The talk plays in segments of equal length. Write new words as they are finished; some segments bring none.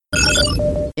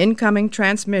Incoming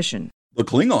transmission. The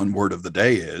Klingon word of the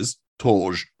day is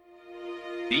Toj.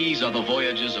 These are the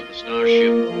voyages of the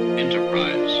starship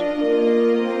Enterprise.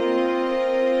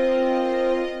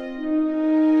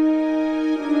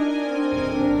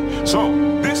 So,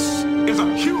 this is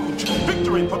a huge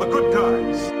victory for the good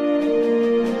guys.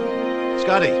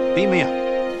 Scotty, beam me up.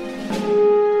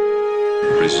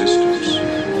 Resistance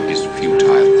is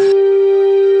futile.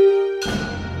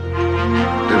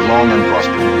 Live long and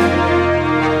prosper.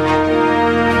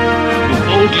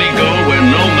 Boldly go where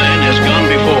no man has gone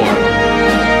before.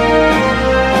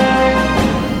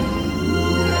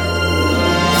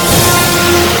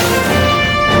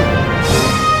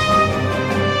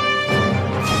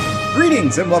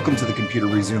 Greetings and welcome to the Computer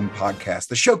Resume podcast,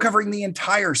 the show covering the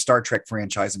entire Star Trek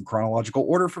franchise in chronological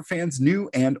order for fans new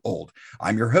and old.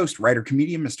 I'm your host,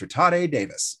 writer-comedian Mr. Todd A.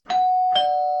 Davis.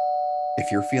 If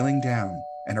you're feeling down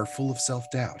and are full of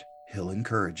self-doubt, he'll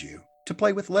encourage you to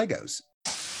play with Legos.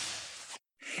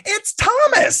 It's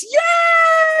Thomas! Yay!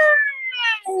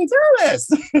 Thomas!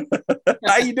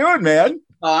 How you doing, man?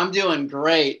 Oh, I'm doing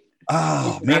great.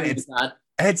 Oh, man,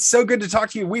 it's so good to talk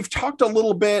to you. We've talked a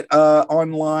little bit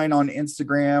online on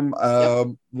Instagram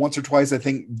once or twice, I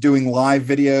think, doing live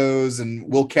videos, and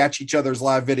we'll catch each other's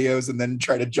live videos and then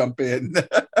try to jump in.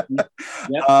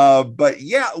 But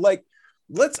yeah, like,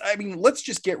 let's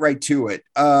just get right to it.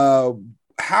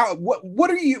 What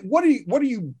are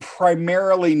you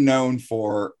primarily known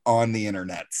for on the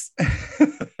internets?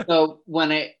 So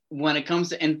when it comes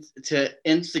to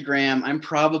Instagram, I'm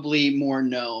probably more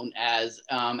known as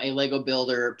a Lego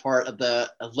builder, part of the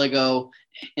Lego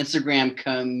Instagram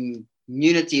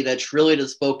community that's really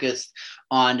just focused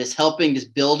on just helping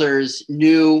just builders,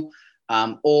 new,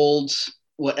 old,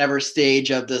 whatever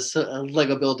stage of this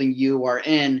Lego building you are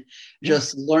in,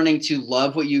 just learning to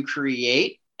love what you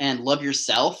create and love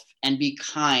yourself and be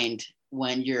kind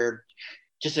when you're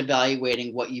just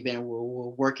evaluating what you've been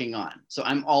working on. So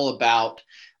I'm all about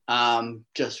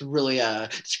just really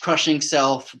just crushing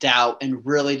self-doubt and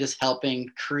really just helping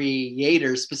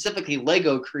creators, specifically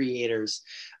Lego creators,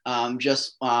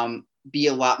 be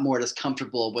a lot more just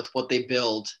comfortable with what they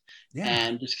build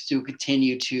and just to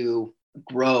continue to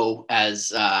grow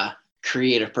as a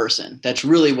creative person. That's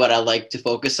really what I like to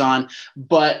focus on.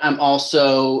 But I'm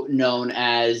also known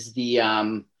as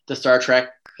the Star Trek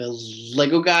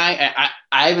Lego guy.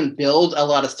 I haven't built a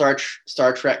lot of Star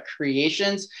Trek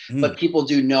creations, but people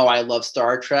do know I love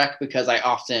Star Trek because I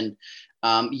often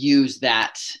use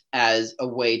that as a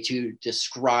way to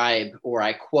describe, or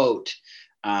I quote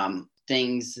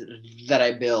things that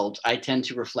I build. I tend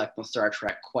to reflect on Star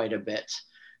Trek quite a bit.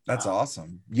 That's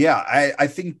awesome. Yeah, I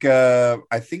think I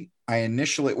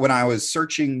initially, when I was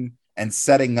searching and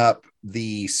setting up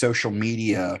the social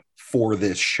media for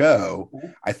this show,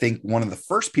 I think one of the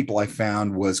first people I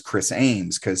found was Chris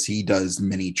Ames, because he does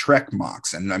mini Trek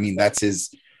mocks, and I mean that's his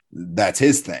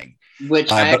thing.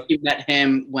 Which I actually met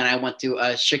him when I went to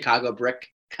a Chicago Brick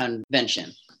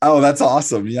convention. Oh, that's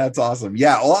awesome! Yeah, that's awesome.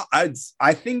 Yeah, well, I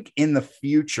think in the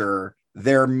future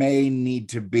there may need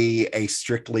to be a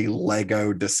strictly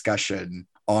Lego discussion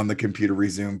on the Computer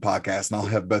Resume podcast, and I'll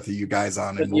have both of you guys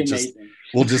on, and we'll just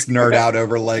nerd out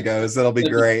over Legos. That'll be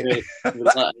great.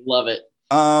 Love it.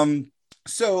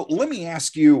 So let me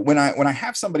ask you, when I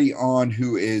have somebody on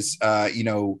who is a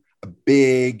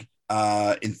big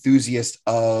enthusiast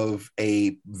of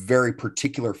a very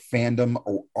particular fandom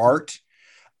or art,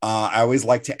 I always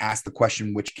like to ask the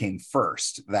question, which came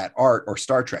first, that art or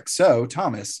Star Trek? So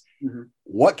Thomas,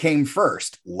 what came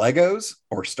first, Legos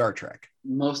or Star Trek?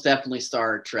 Most definitely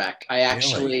Star Trek. I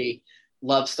actually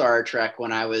loved Star Trek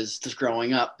when I was just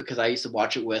growing up because I used to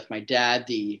watch it with my dad,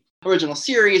 the original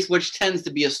series, which tends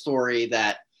to be a story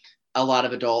that a lot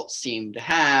of adults seem to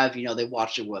have. You know, they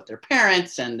watched it with their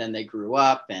parents and then they grew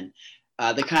up and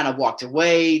they kind of walked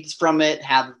away from it,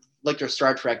 had like their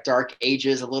Star Trek Dark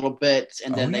Ages a little bit,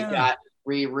 and then they got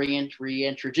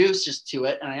reintroduced just to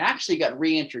it. And I actually got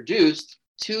reintroduced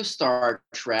to Star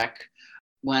Trek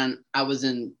when I was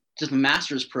in just a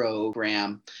master's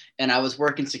program, and I was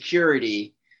working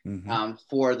security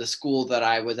for the school that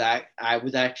I was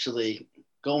actually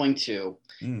going to,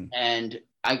 and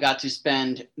I got to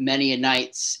spend many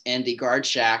nights in the guard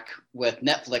shack with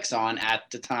Netflix on at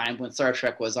the time when Star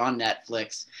Trek was on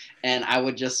Netflix, and I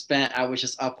was just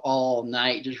up all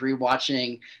night just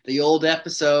rewatching the old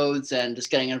episodes and just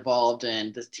getting involved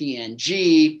in the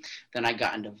TNG. Then I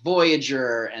got into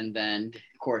Voyager, and then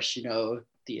of course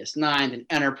DS9 and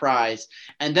Enterprise,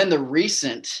 and then the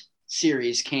recent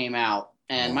series came out,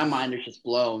 and my mind is just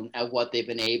blown at what they've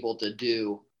been able to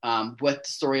do with the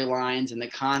storylines and the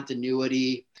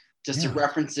continuity just the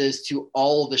references to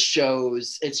all the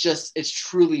shows. It's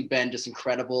truly been just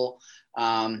incredible.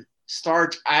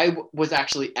 I was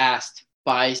actually asked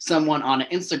by someone on an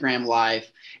Instagram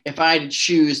live if I had to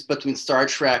choose between Star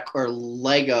Trek or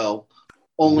Lego,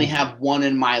 only have one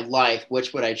in my life,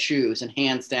 which would I choose? And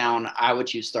hands down, I would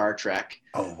choose Star Trek.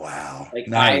 Oh, wow. Like,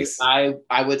 nice. I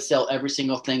would sell every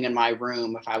single thing in my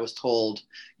room if I was told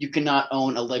you cannot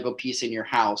own a Lego piece in your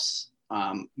house.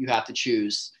 You have to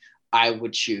choose. I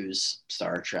would choose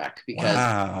Star Trek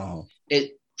because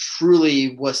it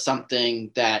truly was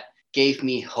something that gave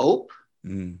me hope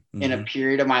in a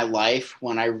period of my life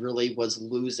when I really was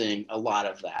losing a lot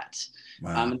of that.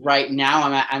 Wow. Right now,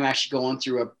 I'm actually going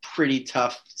through a pretty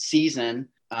tough season,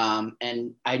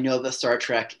 and I know that Star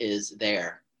Trek is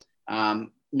there.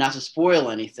 Not to spoil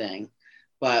anything,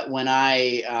 but when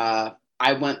I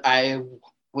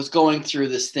was going through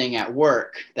this thing at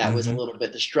work that was a little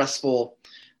bit distressful,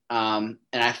 and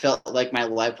I felt like my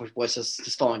life was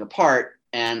just falling apart.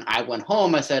 And I went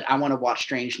home. I said, I want to watch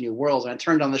Strange New Worlds. And I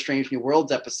turned on the Strange New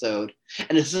Worlds episode.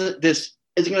 And this isn't going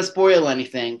to spoil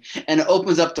anything. And it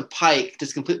opens up to Pike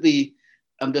just completely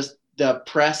just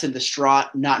depressed and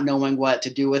distraught, not knowing what to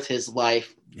do with his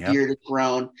life. Beard is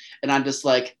grown. And I'm just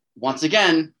like, once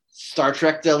again, Star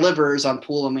Trek delivers on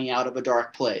pulling me out of a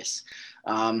dark place.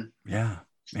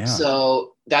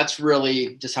 So that's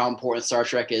really just how important Star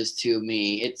Trek is to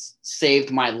me. It's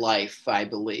saved my life, I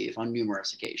believe, on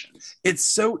numerous occasions. It's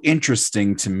so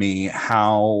interesting to me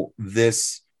how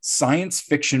this science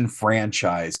fiction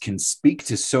franchise can speak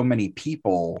to so many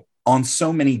people on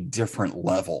so many different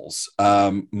levels.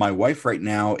 My wife right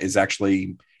now is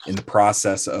actually in the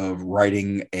process of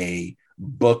writing a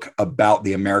book about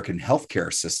the American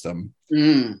healthcare system.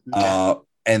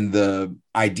 And the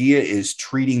idea is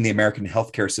treating the American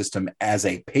healthcare system as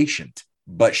a patient,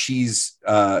 but she's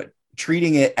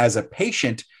treating it as a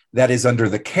patient that is under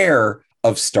the care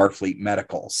of Starfleet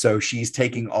Medical. So she's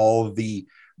taking all of the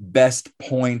best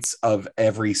points of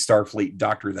every Starfleet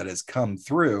doctor that has come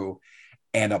through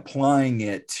and applying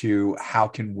it to how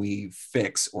can we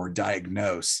fix or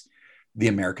diagnose the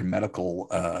American medical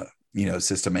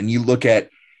system. And you look at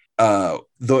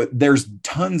there's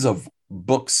tons of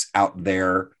books out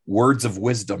there, words of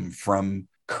wisdom from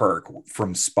Kirk,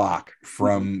 from Spock,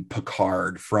 from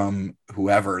Picard, from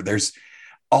whoever. There's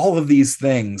all of these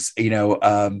things,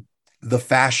 the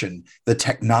fashion, the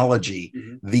technology,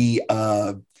 the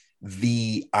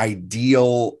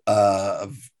ideal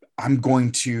of I'm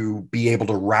going to be able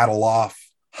to rattle off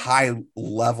high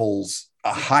levels,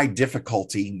 a high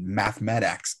difficulty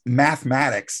mathematics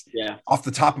off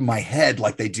the top of my head,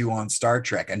 like they do on Star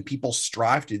Trek, and people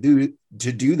strive to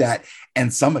do that,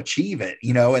 and some achieve it,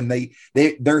 and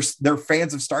they're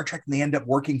fans of Star Trek and they end up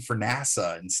working for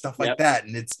NASA and stuff like that.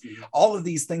 And it's all of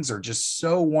these things are just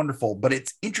so wonderful. But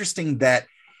it's interesting that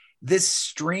this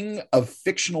string of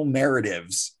fictional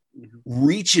narratives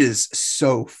reaches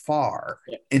so far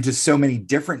into so many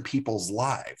different people's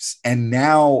lives. And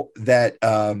now that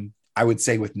I would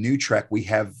say with New Trek, we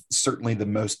have certainly the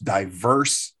most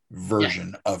diverse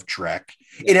version of Trek.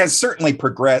 It has certainly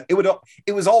progressed.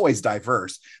 It was always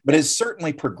diverse, but has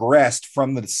certainly progressed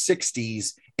from the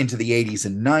 60s into the 80s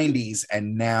and 90s.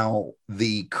 And now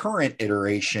the current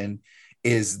iteration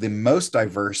is the most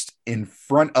diverse in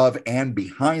front of and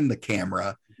behind the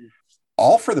camera,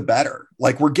 all for the better.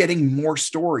 Like, we're getting more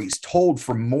stories told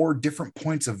from more different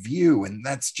points of view. And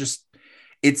that's just,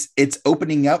 it's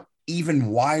opening up even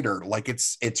wider. Like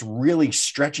it's really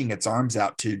stretching its arms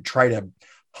out to try to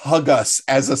hug us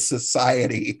as a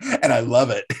society. And I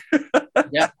love it.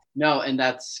 And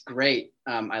that's great.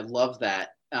 I love that.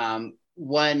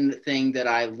 One thing that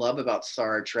I love about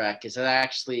Star Trek is that I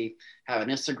actually have an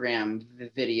Instagram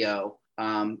video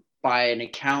by an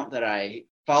account that I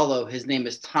follow. His name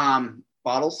is Tom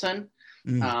Bottleson.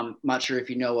 Not sure if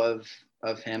you know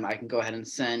of him. I can go ahead and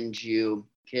send you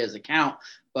his account,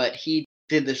 but he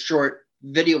did the short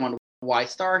video on why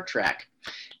Star Trek,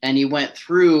 and he went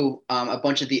through a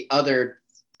bunch of the other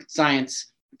science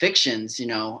fictions,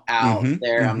 out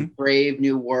there. Brave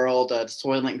New World,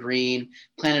 Soylent Green,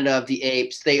 Planet of the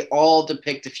Apes. They all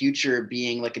depict the future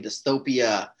being like a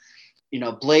dystopia.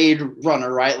 Blade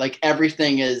Runner, right? Like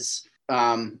everything is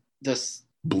just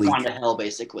gone to hell,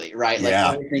 basically, right? Like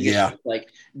everything is just like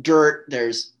dirt.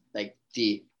 There's like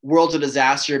the world's a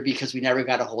disaster because we never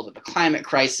got a hold of a climate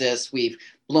crisis. We've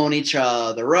blown each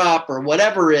other up or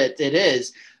whatever it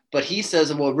is. But he says,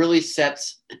 and what really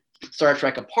sets Star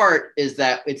Trek apart is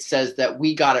that it says that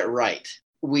we got it right.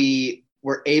 We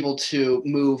were able to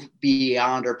move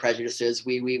beyond our prejudices.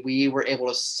 We were able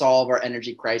to solve our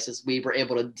energy crisis. We were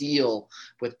able to deal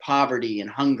with poverty and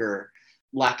hunger.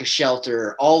 lack of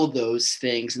shelter, all of those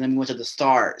things. And then we went to the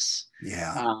stars.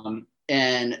 Yeah.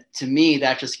 And to me,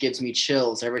 that just gives me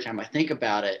chills every time I think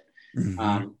about it.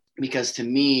 Because to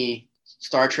me,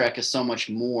 Star Trek is so much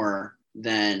more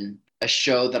than a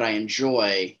show that I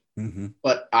enjoy,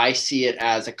 but I see it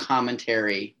as a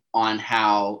commentary on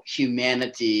how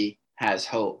humanity has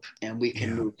hope and we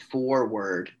can move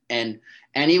forward. And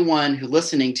anyone who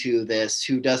listening to this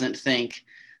who doesn't think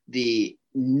the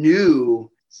new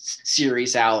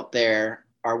series out there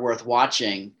are worth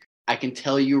watching, I can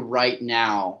tell you right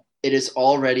now, it is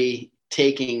already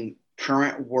taking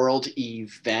current world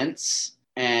events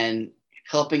and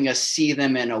helping us see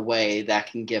them in a way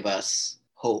that can give us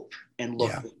hope and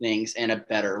look at things in a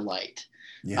better light.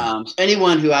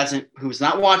 Anyone who's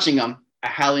not watching them, I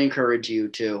highly encourage you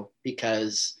to,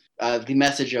 because the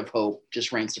message of hope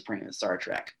just reigns supreme in Star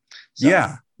Trek. So,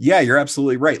 yeah, you're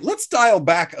absolutely right. Let's dial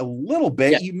back a little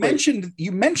bit. You please.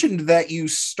 mentioned that you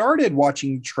started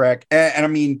watching Trek, and I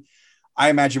mean, I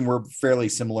imagine we're fairly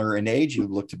similar in age. You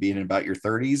look to be in about your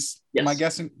 30s. Am I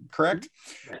guessing correct?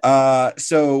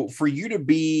 So for you to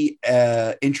be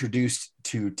introduced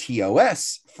to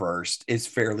TOS first is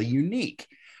fairly unique.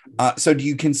 So do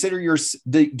you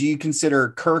consider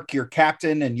Kirk your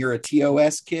captain and you're a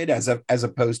TOS kid as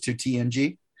opposed to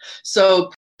TNG?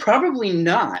 So probably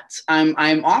not.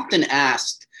 I'm often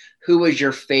asked, who was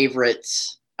your favorite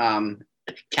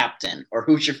captain, or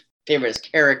who's your favorite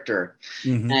character?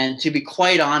 And to be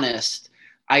quite honest,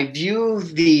 I view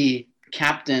the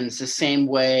captains the same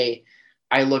way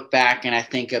I look back and I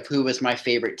think of who was my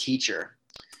favorite teacher.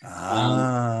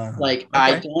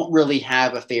 I don't really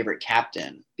have a favorite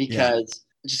captain, because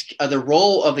just the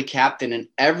role of the captain in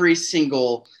every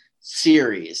single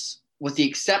series, with the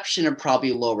exception of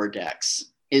probably Lower Decks,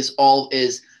 is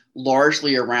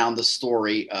largely around the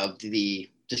story of the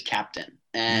captain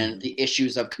and the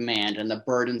issues of command and the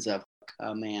burdens of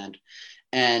command.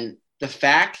 And the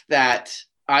fact that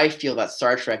I feel that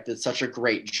Star Trek did such a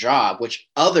great job, which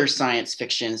other science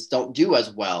fictions don't do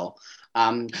as well.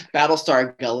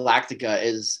 Battlestar Galactica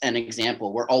is an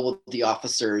example where all of the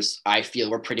officers, I feel,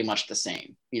 were pretty much the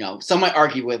same. You know, some might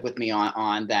argue with me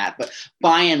on that, but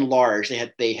by and large,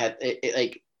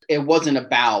 it wasn't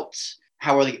about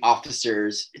how are the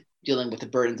officers dealing with the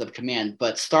burdens of command,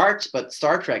 but Star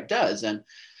Trek does. And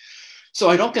so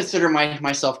I don't consider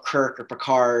myself Kirk or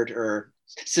Picard or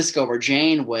Sisko or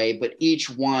Janeway, but each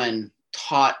one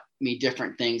taught me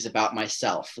different things about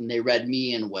myself, and they read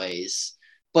me in ways.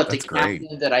 But the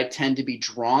captain that I tend to be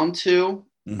drawn to,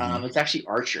 it's actually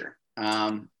Archer.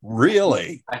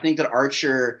 Really? I think that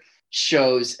Archer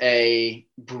shows the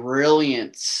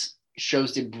brilliance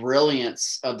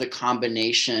of the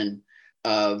combination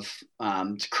of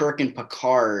Kirk and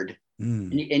Picard,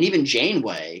 and even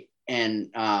Janeway, and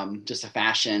just a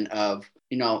fashion of,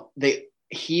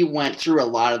 he went through a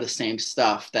lot of the same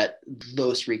stuff that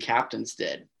those three captains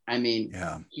did. I mean,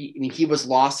 he was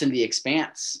lost in the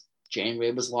Expanse.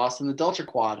 Janeway was lost in the Delta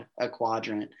Quadrant.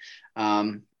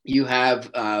 You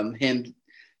have him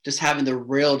just having the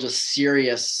real, just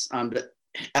serious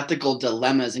ethical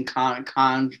dilemmas and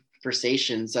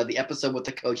conversations. The episode with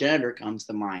the co-janitor comes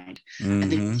to mind. I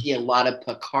think you see a lot of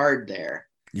Picard there.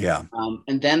 Yeah.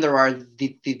 And then there are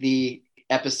the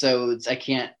episodes, I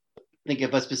can't think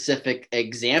of a specific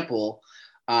example,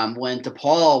 when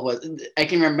T'Pol was, I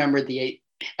can remember the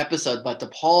episode, but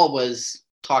T'Pol was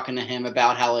talking to him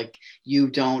about how, you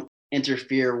don't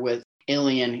interfere with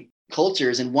alien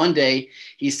cultures. And one day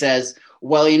he says,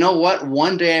 well, you know what?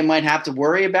 One day I might have to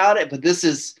worry about it, but this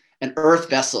is an Earth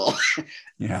vessel.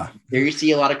 Yeah. There you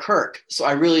see a lot of Kirk. So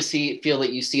I really feel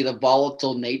that you see the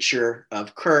volatile nature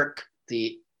of Kirk,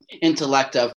 the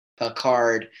intellect of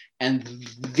Picard, and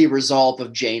the resolve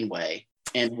of Janeway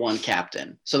in one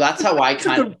captain. So that's how I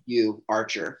kind of view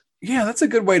Archer. Yeah, that's a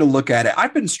good way to look at it.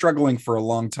 I've been struggling for a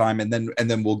long time, and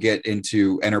then we'll get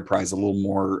into Enterprise a little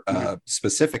more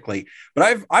specifically.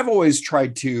 But I've always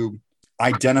tried to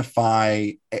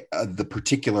identify the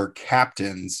particular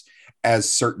captains as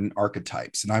certain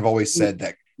archetypes, and I've always said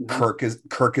that Kirk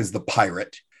is the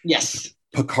pirate. Yes.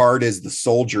 Picard is the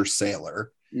soldier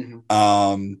sailor.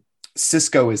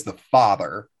 Sisko is the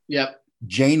father. Yep.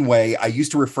 Janeway, I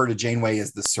used to refer to Janeway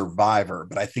as the survivor,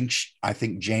 but I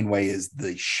think Janeway is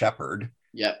the shepherd.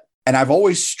 Yep. And I've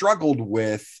always struggled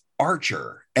with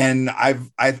Archer, and I've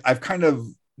kind of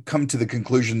come to the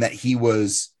conclusion that he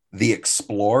was the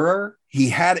explorer. He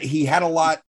had a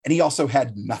lot, and he also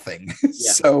had nothing. Yeah.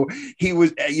 So he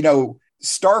was,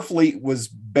 Starfleet was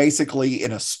basically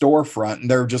in a storefront, and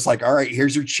they're just like, all right,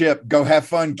 here's your chip. Go have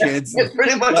fun, kids. It's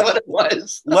pretty much what it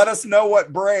was. Let us know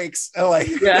what breaks. Like,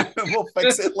 we'll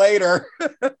fix it later.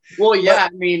 Well, yeah,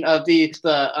 I mean,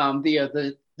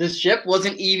 the ship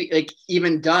wasn't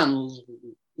even done.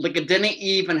 Like, it didn't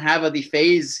even have the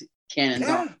phase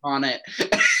cannons on it.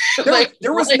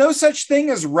 There was no such thing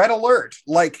as red alert.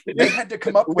 Like, they had to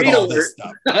come up with all this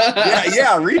stuff.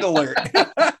 Read alert.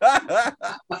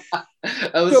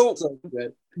 That was so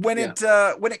good. When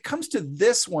it comes to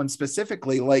this one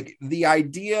specifically, like the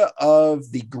idea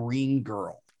of the green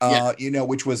girl,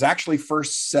 which was actually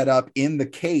first set up in the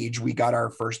cage. We got our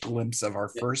first glimpse of our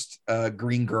first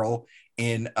green girl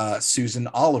in Susan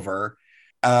Oliver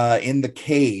in the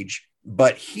cage.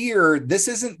 But here, this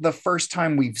isn't the first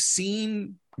time we've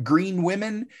seen green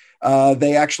women.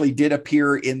 They actually did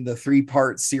appear in the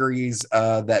 3-part series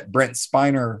that Brent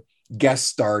Spiner guest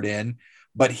starred in.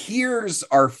 But here's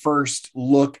our first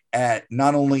look at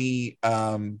not only,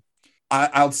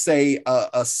 I'll say,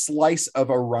 a slice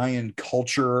of Orion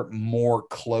culture more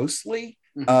closely,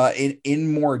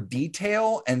 in more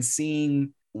detail, and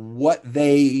seeing what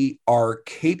they are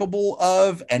capable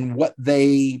of and what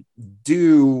they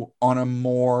do on a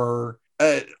more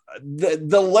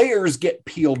the layers get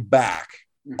peeled back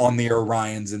on the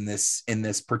Orions in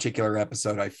this particular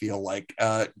episode. I feel like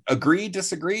agree,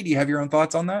 disagree? Do you have your own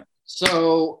thoughts on that?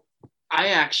 So I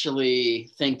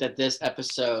actually think that this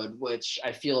episode, which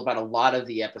I feel about a lot of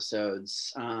the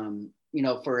episodes,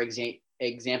 for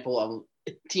example,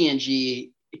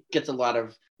 TNG gets a lot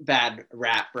of bad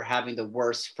rap for having the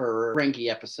worst Ferengi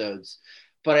episodes,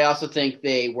 but I also think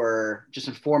they were just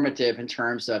informative in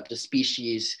terms of the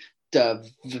species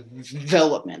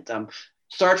development.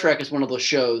 Star Trek is one of those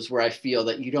shows where I feel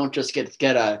that you don't just get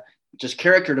just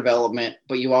character development,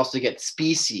 but you also get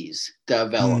species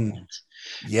development.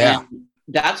 And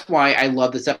that's why I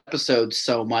love this episode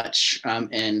so much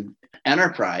in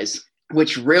Enterprise,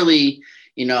 which really,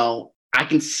 I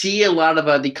can see a lot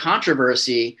of the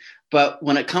controversy, but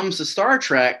when it comes to Star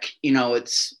Trek,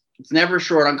 it's never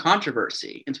short on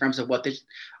controversy in terms of what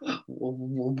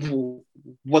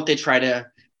they try to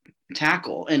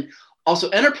tackle. And also,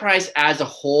 Enterprise as a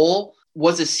whole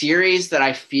was a series that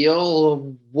I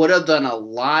feel would have done a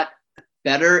lot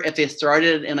better if they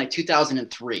started in like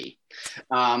 2003.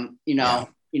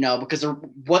 Because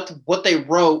what they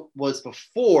wrote was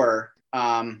before,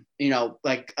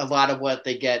 like a lot of what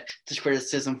they get this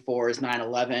criticism for is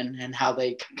 9/11 and how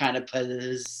they kind of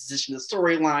positioned the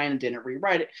storyline and didn't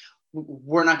rewrite it.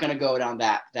 We're not going to go down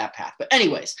that path. But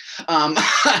anyways, when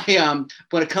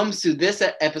it comes to this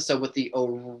episode with the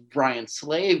Orion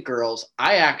slave girls,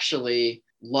 I actually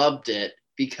loved it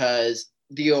because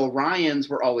the Orions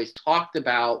were always talked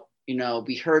about.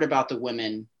 We heard about the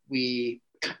women. We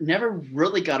never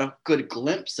really got a good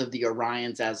glimpse of the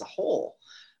Orions as a whole.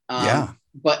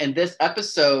 But in this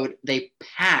episode, they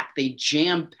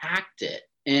jam-packed it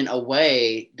in a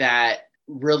way that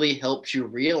really helps you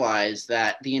realize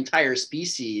that the entire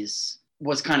species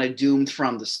was kind of doomed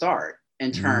from the start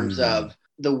in terms of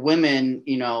the women,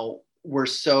 were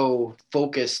so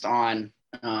focused on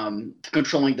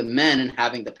controlling the men and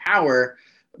having the power,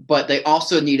 but they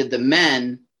also needed the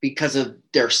men because of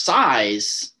their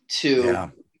size to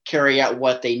carry out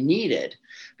what they needed,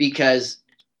 because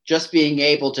just being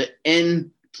able to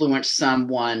influence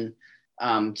someone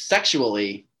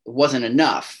sexually wasn't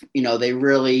enough. They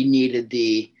really needed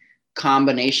the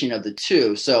combination of the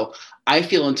two. So I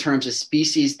feel in terms of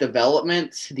species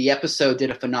development, the episode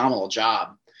did a phenomenal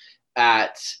job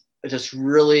at just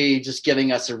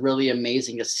giving us a really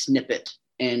amazing snippet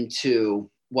into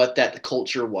what that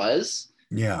culture was.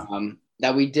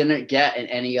 That we didn't get in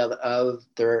any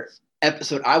other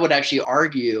episode. I would actually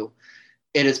argue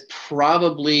it is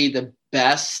probably the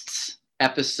best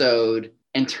episode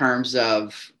in terms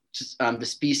of just, the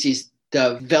species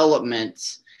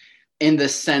development, in the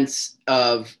sense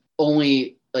of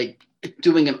only like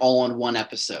doing it all in one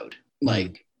episode.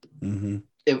 Like,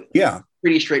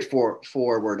 pretty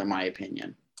straightforward in my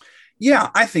opinion.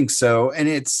 Yeah, I think so. And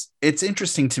it's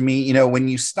interesting to me, when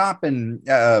you stop and,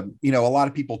 a lot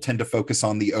of people tend to focus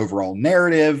on the overall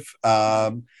narrative,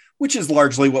 which is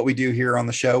largely what we do here on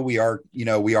the show. We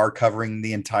are covering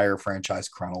the entire franchise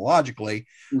chronologically,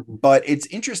 but it's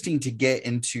interesting to get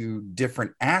into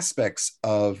different aspects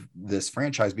of this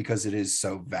franchise because it is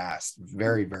so vast,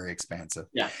 very, very expansive.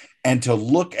 And to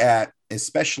look at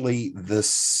especially the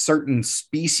certain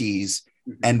species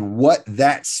and what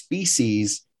that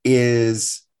species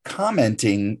is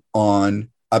commenting on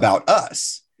about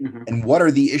us, and what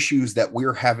are the issues that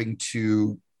we're having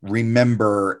to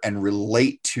remember and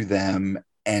relate to them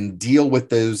and deal with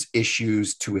those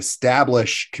issues to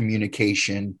establish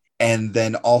communication, and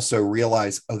then also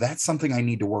realize, oh, that's something I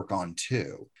need to work on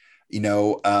too.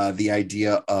 The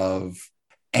idea of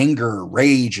anger,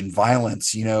 rage, and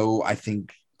violence, I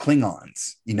think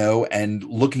Klingons, and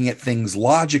looking at things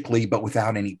logically, but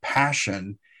without any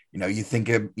passion. You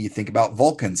think about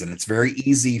Vulcans, and it's very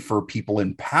easy for people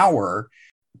in power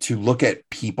to look at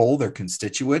people, their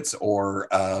constituents, or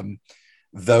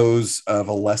those of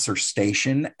a lesser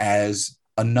station as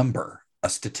a number, a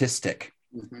statistic,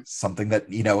 something that,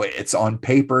 it's on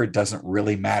paper. It doesn't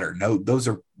really matter. No, those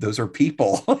are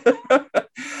people.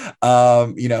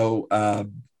 And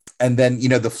then,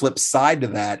 the flip side to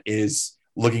that is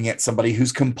looking at somebody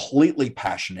who's completely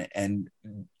passionate and,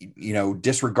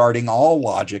 disregarding all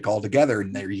logic altogether.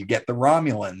 And there you get the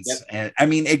Romulans. Yep. And I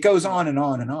mean, it goes on and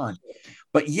on and on.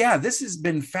 But yeah, this has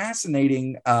been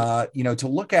fascinating, to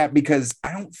look at, because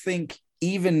I don't think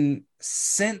even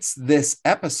since this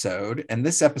episode, and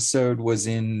this episode was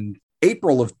in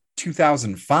April of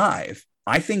 2005,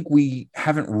 I think we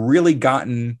haven't really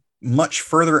gotten much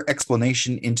further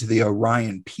explanation into the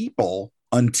Orion people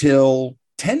until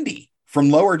Tendi from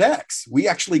Lower Decks. We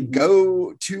actually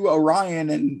go to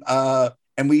Orion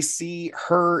and we see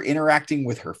her interacting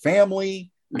with her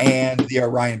family and the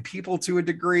Orion people to a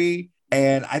degree.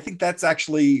 And I think that's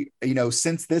actually,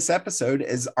 since this episode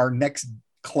is our next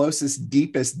closest,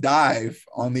 deepest dive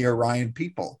on the Orion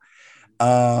people.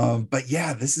 But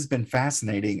yeah, this has been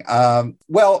fascinating.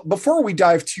 Well, before we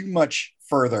dive too much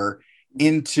further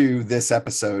into this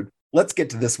episode, let's get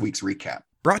to this week's recap.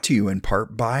 Brought to you in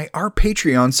part by our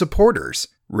Patreon supporters,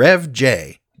 Rev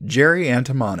J, Jerry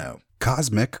Antimano,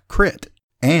 Cosmic Crit,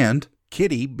 and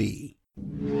Kitty B.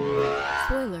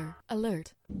 Spoiler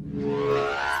alert.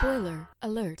 Spoiler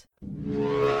alert.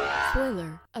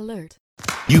 Spoiler alert.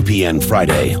 UPN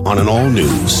Friday on an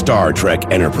all-new Star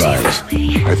Trek Enterprise.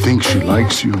 I think she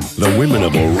likes you. The women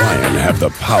of Orion have the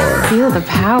power. Feel the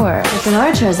power. But an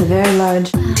Archer is a very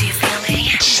large... Do you feel me?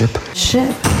 Ship.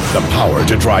 The power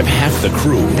to drive half the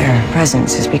crew. Their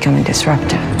presence is becoming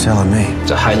disruptive. You're telling me.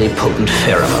 It's a highly potent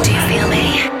pheromone. Do you feel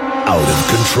me? Out of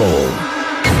control.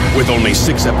 With only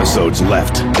 6 episodes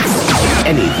left,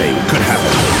 anything could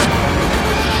happen.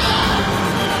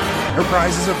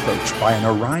 Enterprise is approached by an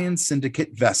Orion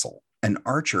Syndicate vessel, and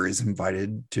Archer is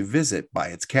invited to visit by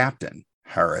its captain,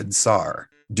 Harad Sar.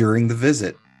 During the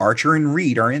visit, Archer and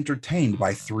Reed are entertained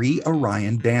by 3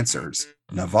 Orion dancers,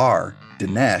 Navar,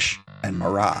 Dinesh, and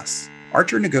Maras.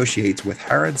 Archer negotiates with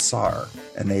Harad Sar,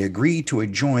 and they agree to a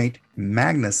joint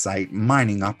magnesite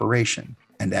mining operation.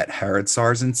 And at Harad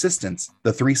Sar's insistence,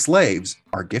 the 3 slaves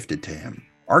are gifted to him.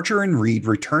 Archer and Reed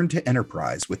return to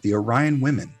Enterprise with the Orion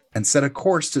women and set a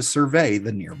course to survey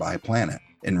the nearby planet.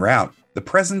 En route, the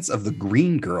presence of the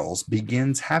Green Girls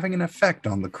begins having an effect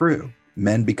on the crew.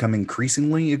 Men become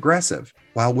increasingly aggressive,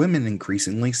 while women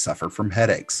increasingly suffer from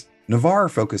headaches. Navar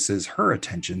focuses her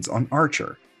attentions on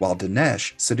Archer, while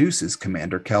Dinesh seduces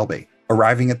Commander Kelby.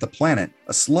 Arriving at the planet,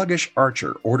 a sluggish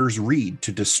Archer orders Reed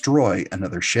to destroy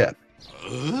another ship.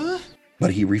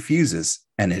 But he refuses,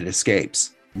 and it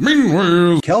escapes.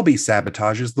 Meanwhile, Kelby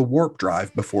sabotages the warp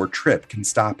drive before Trip can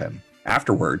stop him.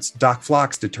 Afterwards, Doc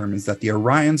Phlox determines that the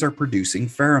Orions are producing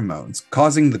pheromones,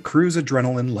 causing the crew's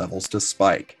adrenaline levels to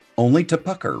spike. Only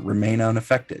T'Pucker remain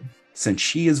unaffected, since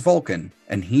she is Vulcan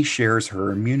and he shares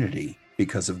her immunity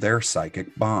because of their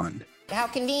psychic bond. How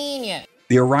convenient.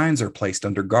 The Orions are placed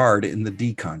under guard in the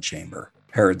decon chamber.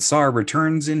 Harad Sar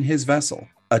returns in his vessel,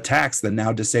 attacks the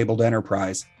now disabled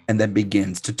Enterprise, and then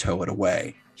begins to tow it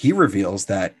away. He reveals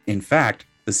that, in fact,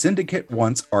 the Syndicate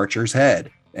wants Archer's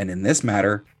head, and in this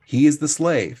matter, he is the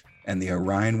slave, and the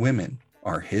Orion women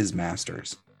are his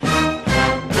masters.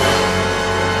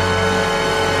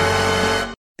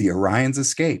 The Orions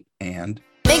escape and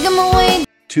Take him away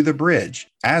to the bridge,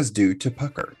 as do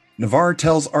T'Pucker. Navar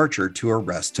tells Archer to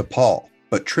arrest T'Pol,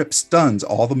 but Trip stuns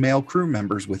all the male crew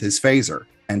members with his phaser,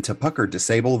 and T'Pucker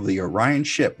disables the Orion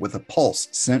ship with a pulse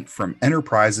sent from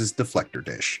Enterprise's deflector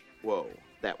dish. Whoa,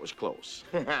 that was close.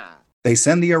 They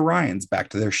send the Orions back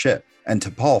to their ship, and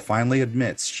T'Pol finally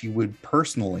admits she would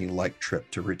personally like Trip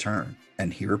to return,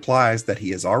 and he replies that he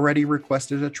has already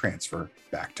requested a transfer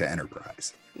back to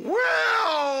Enterprise.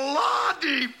 well,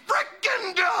 Lottie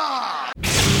frickin' da!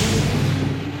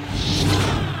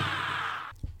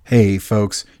 Hey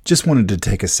folks, just wanted to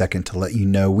take a second to let you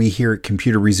know we here at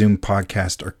Computer Resume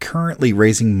Podcast are currently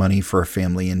raising money for a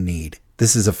family in need.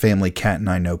 This is a family Kat and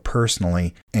I know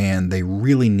personally, and they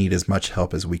really need as much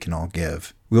help as we can all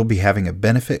give. We'll be having a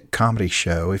benefit comedy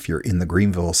show if you're in the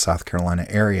Greenville, South Carolina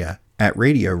area at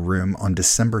Radio Room on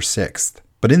December 6th.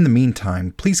 But in the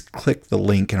meantime, please click the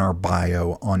link in our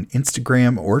bio on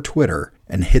Instagram or Twitter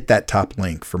and hit that top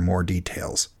link for more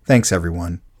details. Thanks,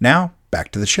 everyone. Now,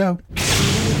 back to the show.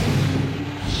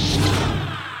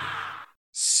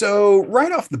 So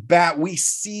right off the bat, we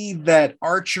see that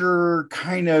Archer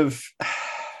kind of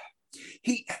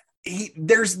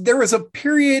there was a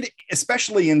period,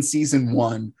 especially in season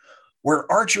 1,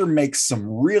 where Archer makes some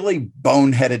really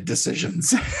boneheaded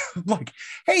decisions. Like,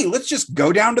 hey, let's just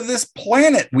go down to this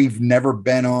planet we've never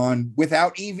been on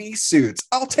without EV suits.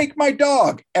 I'll take my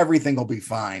dog. Everything will be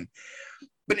fine.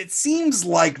 But it seems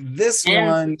like this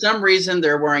one, for some reason,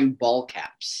 they're wearing ball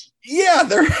caps. Yeah,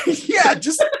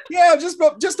 just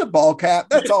a ball cap.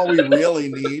 That's all we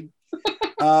really need.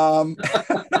 Keep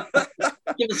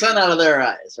the sun out of their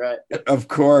eyes, right? Of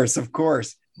course.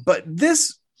 But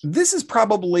this is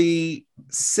probably,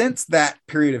 since that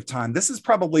period of time, this is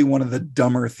probably one of the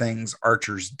dumber things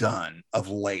Archer's done of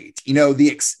late.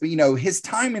 His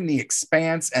time in the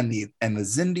Expanse and the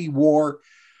Xindi War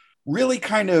really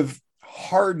kind of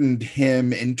hardened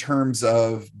him in terms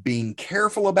of being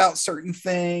careful about certain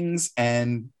things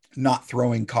and not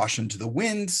throwing caution to the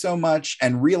wind so much,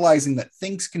 and realizing that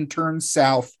things can turn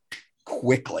south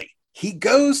quickly. He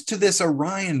goes to this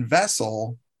Orion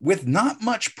vessel with not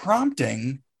much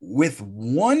prompting, with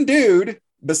one dude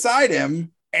beside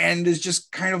him, and is just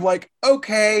kind of like,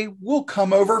 okay, we'll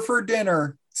come over for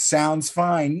dinner. Sounds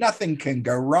fine. Nothing can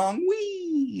go wrong.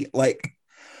 Like,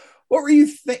 what were you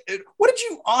what did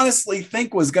you honestly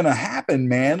think was going to happen,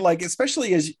 man? Like,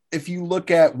 especially if you look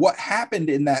at what happened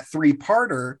in that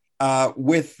 3-parter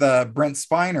with Brent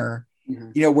Spiner,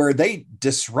 Mm-hmm. Where they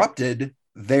disrupted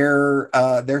their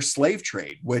slave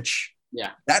trade, which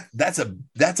that's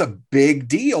a big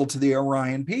deal to the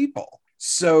Orion people.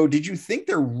 So did you think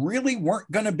there really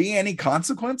weren't going to be any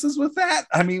consequences with that?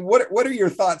 I mean, what are your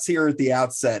thoughts here at the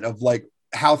outset of like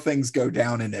how things go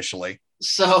down initially?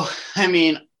 So, I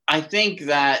mean, I think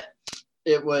that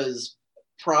it was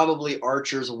probably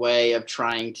Archer's way of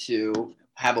trying to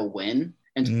have a win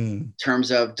in terms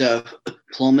of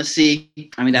diplomacy.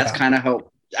 I mean, that's kind of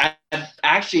how I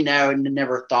actually now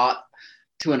never thought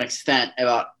to an extent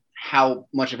about how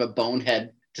much of a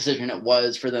bonehead decision it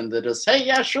was for them to just say,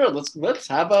 yeah, sure, let's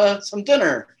have some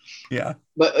dinner. Yeah.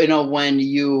 But, when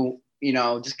you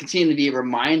just continue to be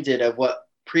reminded of what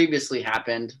previously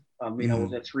happened, with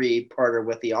the 3-parter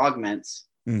with the augments,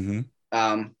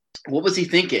 what was he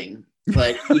thinking?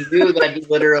 Like, he knew that he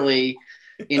literally,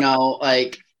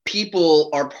 like,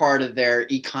 people are part of their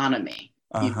economy,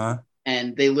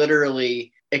 and they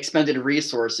literally expended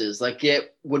resources. Like,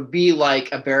 it would be like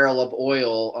a barrel of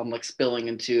oil, like spilling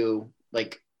into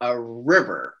like a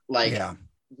river. Like,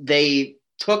 they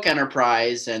took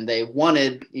Enterprise and they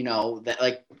wanted, that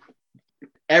like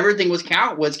everything was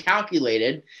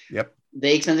calculated. Yep.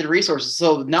 They expended resources.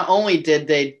 So not only did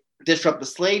they disrupt the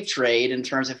slave trade in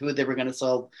terms of who they were going to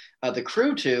sell the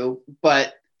crew to,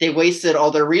 but they wasted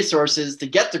all their resources to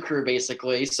get the crew,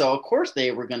 basically. So of course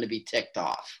they were going to be ticked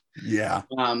off. Yeah.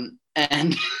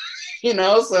 And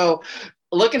so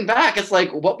looking back, it's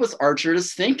like, what was Archer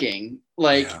just thinking?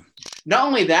 Like, not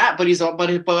only that, but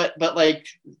but like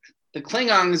the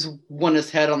Klingons won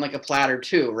his head on like a platter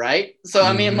too, right? So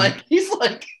I mean, like, he's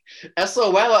like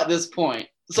SOL at this point.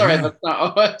 Sorry, that's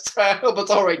not. Sorry, I hope it's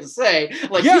all right to say.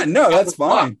 Like, that's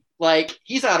fine. Like,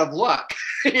 he's out of luck,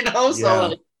 So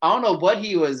like, I don't know what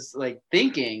he was like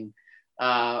thinking.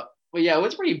 But yeah, it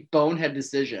was a pretty bonehead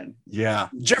decision. Yeah,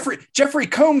 Jeffrey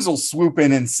Combs will swoop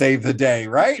in and save the day,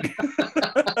 right?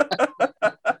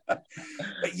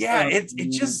 But yeah,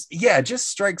 it just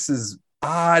strikes as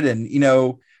odd, and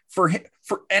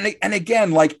and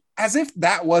again, like, as if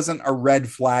that wasn't a red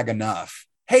flag enough.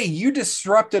 Hey, you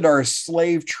disrupted our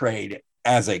slave trade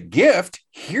as a gift.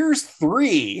 Here's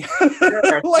 3. There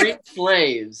are 3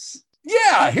 slaves.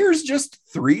 Yeah, here's just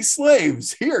 3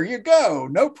 slaves. Here you go.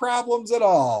 No problems at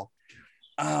all.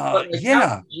 How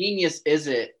genius is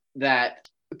it that,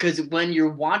 because when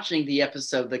you're watching the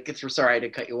episode sorry to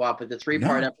cut you off, but the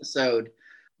 3-part episode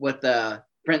with the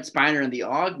Brent Spiner and the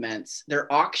augments,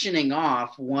 they're auctioning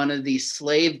off one of these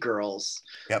slave girls.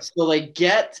 Yep. So they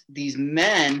get these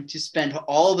men to spend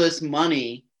all this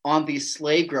money on these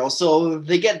slave girls. So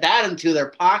they get that into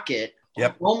their pocket,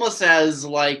 almost as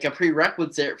like a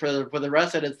prerequisite for the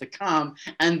rest that is to come.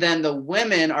 And then the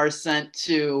women are sent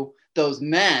to those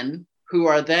men, who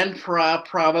are then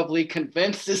probably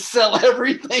convinced to sell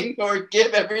everything or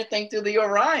give everything to the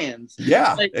Orions.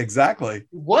 Yeah, like, exactly.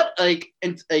 What,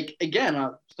 again,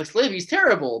 slavery is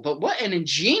terrible, but what an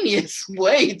ingenious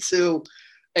way to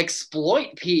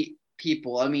exploit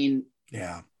people. I mean,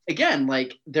 again,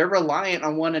 like they're reliant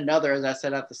on one another, as I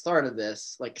said at the start of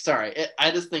this. Like,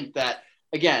 I just think that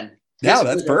again, yeah,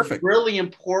 that's perfect. Really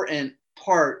important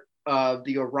part of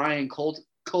the Orion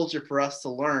culture for us to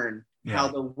learn how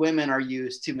the women are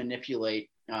used to manipulate.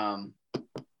 Not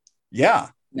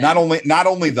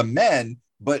only the men,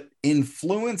 but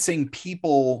influencing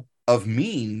people of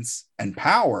means and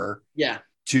power. Yeah.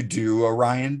 To do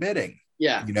Orion bidding.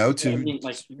 Yeah. You know, to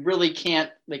like you really can't,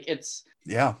 like, it's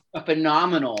a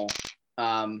phenomenal.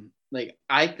 Like,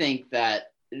 I think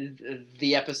that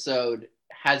the episode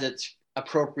has its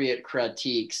appropriate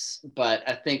critiques, but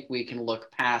I think we can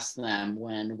look past them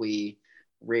when we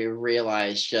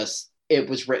realize just it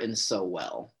was written so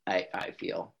well. I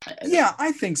feel.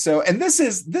 I think so. And this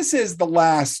is the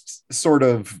last sort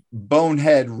of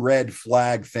bonehead red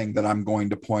flag thing that I'm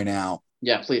going to point out.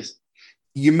 Yeah, please.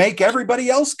 You make everybody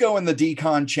else go in the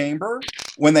decon chamber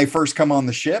when they first come on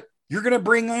the ship. You're going to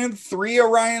bring in 3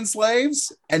 Orion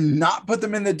slaves and not put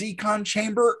them in the decon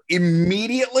chamber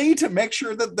immediately to make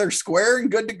sure that they're square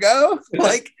and good to go?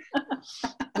 Like,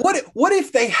 what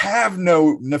if they have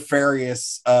no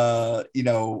nefarious,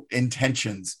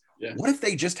 intentions? Yeah. What if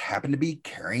they just happen to be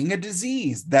carrying a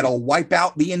disease that'll wipe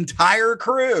out the entire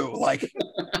crew? Like,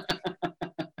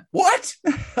 what?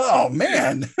 Oh,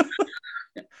 man.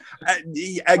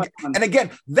 And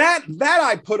again, that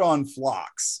I put on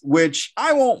Phlox, which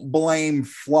I won't blame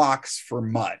Phlox for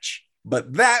much,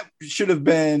 but that should have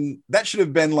been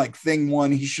like thing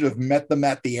 1. He should have met them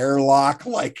at the airlock,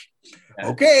 like,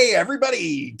 okay,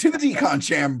 everybody to the decon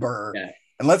chamber,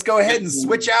 and let's go ahead and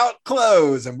switch out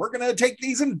clothes, and we're gonna take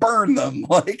these and burn them,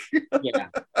 like.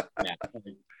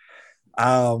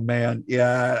 Oh man,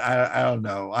 I don't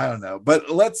know, but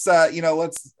let's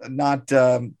let's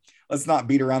not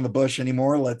beat around the bush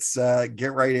anymore. Let's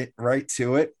get right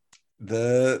to it.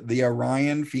 The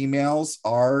Orion females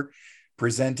are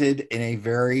presented in a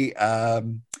very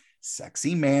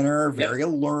sexy manner, very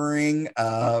alluring,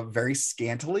 very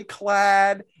scantily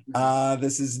clad.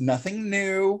 This is nothing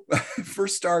new for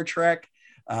Star Trek.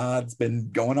 It's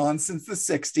been going on since the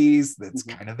 60s. That's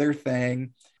kind of their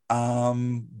thing.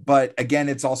 But again,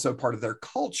 it's also part of their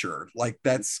culture. Like,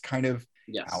 that's kind of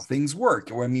how things work.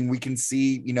 I mean, we can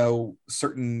see,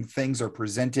 certain things are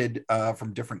presented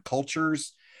from different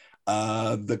cultures.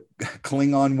 The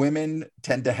Klingon women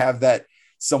tend to have that.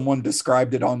 Someone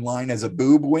described it online as a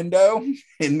boob window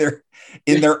in their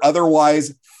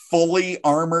otherwise fully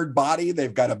armored body.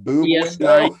 They've got a boob window.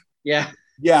 Right. Yeah.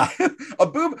 a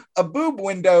boob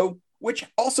window, which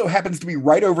also happens to be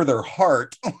right over their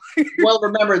heart. Well,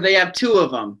 remember, they have 2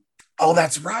 of them. Oh,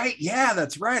 that's right. Yeah,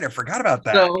 that's right. I forgot about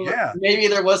that. So yeah. Maybe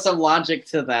there was some logic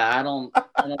to that. I don't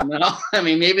know. I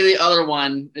mean, maybe the other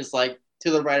one is like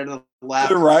to the right or the left.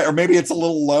 To the right, or maybe it's a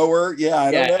little lower. Yeah,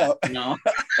 I don't know. No.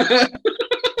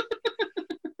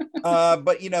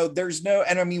 But there's no,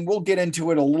 and I mean, we'll get into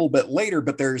it a little bit later,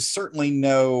 but there's certainly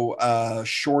no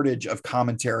shortage of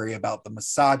commentary about the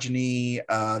misogyny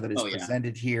that is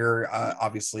presented here.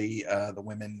 Obviously, the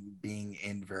women being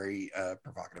in very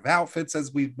provocative outfits,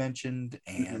 as we've mentioned,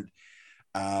 and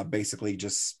basically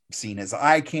just seen as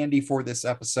eye candy for this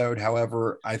episode.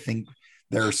 However, I think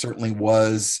there certainly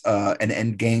was an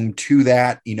end game to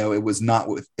that. It was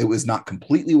not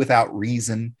completely without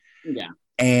reason. Yeah.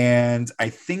 And I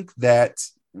think that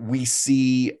we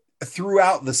see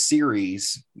throughout the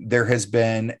series, there has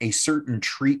been a certain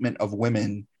treatment of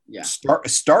women,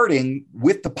 starting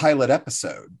with the pilot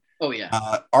episode. Oh,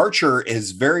 yeah. Archer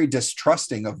is very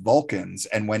distrusting of Vulcans.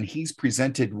 And when he's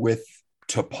presented with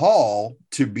T'Pol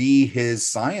to be his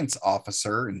science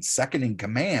officer and second in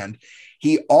command,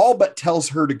 he all but tells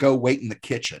her to go wait in the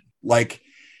kitchen. Like,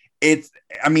 it's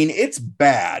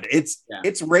bad. It's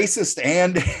racist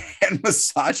and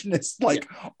misogynist, like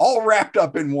all wrapped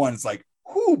up in one. It's like,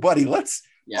 whoo, buddy,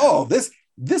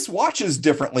 this watches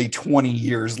differently 20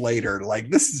 years later. Like,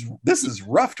 this is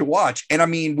rough to watch. And I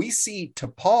mean, we see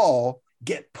T'Pol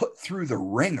get put through the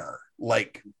ringer,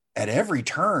 like at every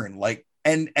turn, like,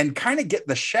 and kind of get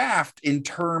the shaft in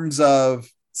terms of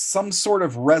some sort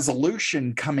of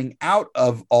resolution coming out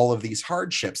of all of these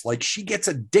hardships. Like, she gets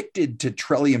addicted to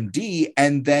Trillium D,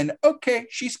 and then, okay,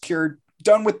 she's cured,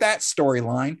 done with that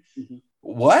storyline. Mm-hmm.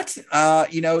 What?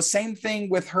 Same thing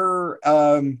with her,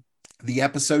 the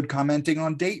episode commenting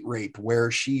on date rape,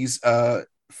 where she's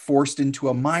forced into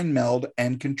a mind meld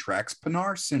and contracts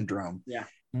Pinar syndrome. Yeah.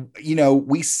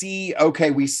 We see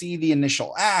the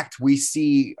initial act, we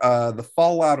see the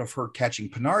fallout of her catching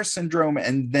Pinar syndrome,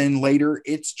 and then later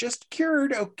it's just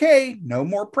cured. Okay, no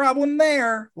more problem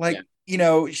there. Like, we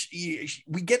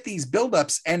get these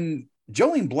buildups, and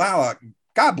Jolene Blalock,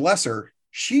 God bless her,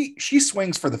 she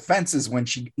swings for the fences when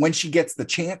she gets the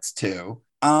chance to.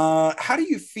 How do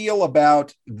you feel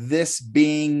about this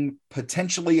being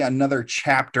potentially another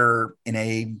chapter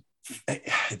in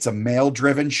it's a male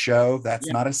driven show? That's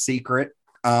not a secret.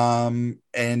 And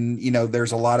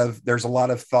there's a lot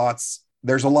of thoughts.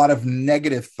 There's a lot of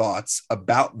negative thoughts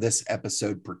about this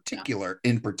episode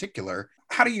in particular.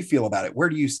 How do you feel about it? Where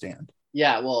do you stand?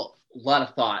 Yeah, well, a lot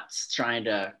of thoughts trying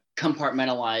to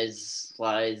compartmentalize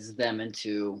them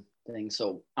into things.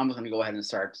 So I'm just going to go ahead and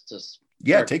start.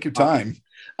 Take your time.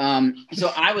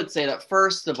 So I would say that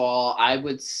first of all, I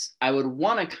would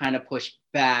want to kind of push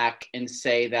back and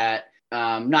say that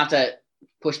not to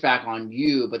push back on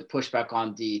you, but push back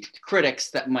on the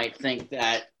critics that might think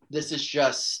that this is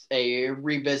just a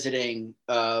revisiting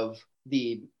of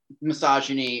the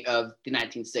misogyny of the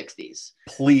 1960s.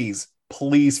 Please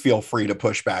feel free to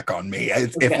push back on me.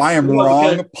 If I am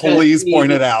wrong, please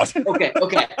point it out. Okay.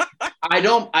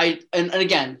 And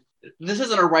again, this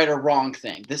isn't a right or wrong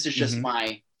thing. This is just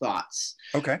my thoughts.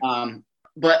 Okay.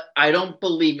 But I don't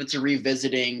believe it's a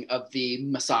revisiting of the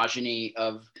misogyny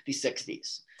of the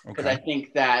 60s. Because I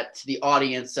think that the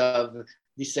audience of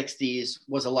the 60s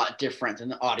was a lot different than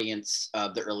the audience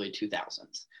of the early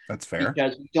 2000s. That's fair.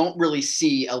 Because we don't really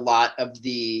see a lot of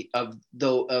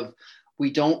we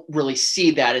don't really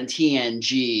see that in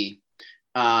TNG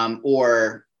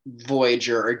or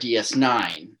Voyager or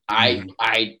DS9.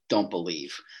 I don't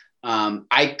believe.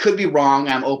 I could be wrong.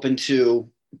 I'm open to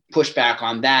push back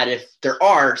on that if there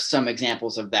are some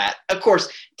examples of that. Of course,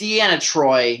 Deanna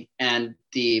Troi and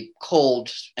the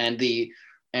cold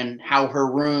and how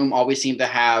her room always seemed to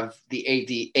have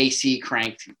the AC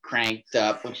cranked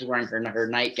up when she's wearing her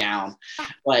nightgown.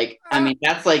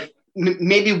 That's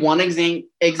maybe one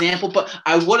example, but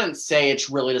I wouldn't say it's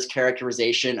really this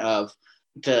characterization of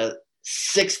the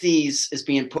 60s is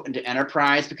being put into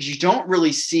Enterprise, because you don't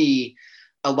really see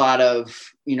a lot of,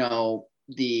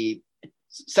 the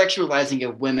sexualizing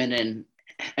of women in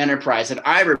Enterprise that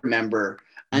I remember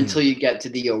until you get to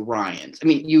the Orions. I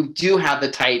mean, you do have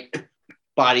the tight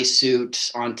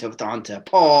bodysuit onto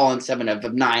Paul and 7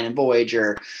 of 9 and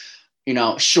Voyager.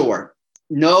 Sure.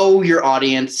 Know your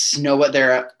audience, know what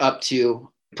they're up to.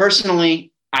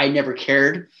 Personally, I never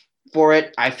cared for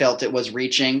it. I felt it was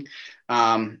reaching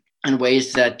in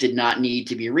ways that did not need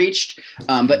to be reached.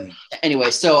 But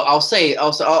anyway, so I'll say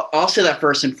that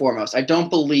first and foremost. I don't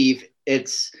believe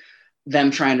it's them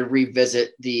trying to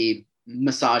revisit the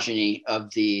misogyny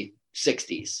of the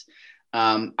 60s.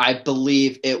 I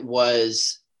believe it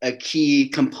was a key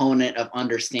component of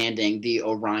understanding the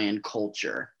Orion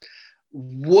culture.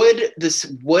 Would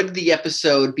the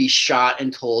episode be shot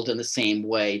and told in the same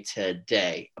way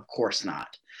today? Of course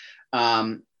not.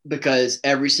 Because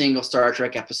every single Star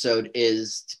Trek episode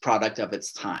is the product of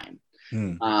its time.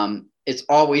 It's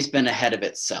always been ahead of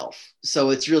itself.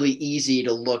 So it's really easy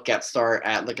to look at a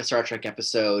Star Trek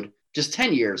episode just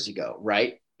 10 years ago,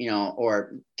 right?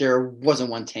 Or there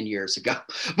wasn't one 10 years ago.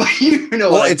 But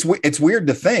it's weird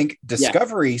to think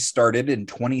Discovery started in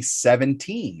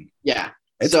 2017. Yeah.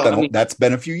 That's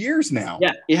been a few years now.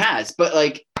 Yeah, it has. But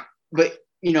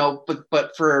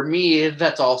for me,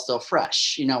 that's all still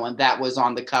fresh, and that was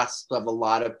on the cusp of a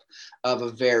lot of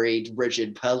a very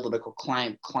rigid political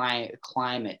climate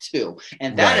too.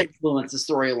 And that influenced the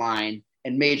storyline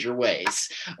in major ways.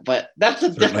 But that's a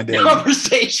different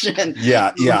conversation.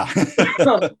 Yeah.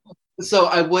 So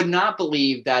I would not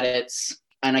believe that it's,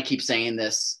 and I keep saying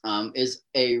this, is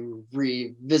a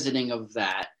revisiting of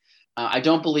that. I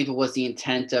don't believe it was the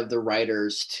intent of the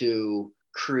writers to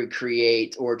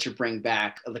create or to bring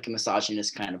back like a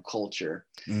misogynist kind of culture.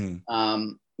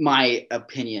 My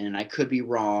opinion, and I could be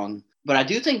wrong, but I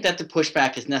do think that the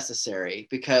pushback is necessary,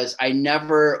 because I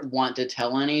never want to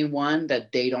tell anyone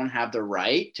that they don't have the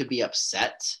right to be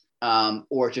upset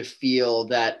or to feel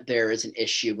that there is an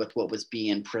issue with what was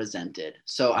being presented.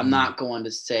 So I'm not going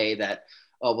to say that,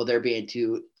 they're being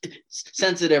too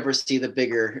sensitive or see the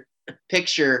bigger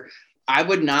picture. I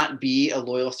would not be a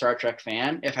loyal Star Trek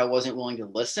fan if I wasn't willing to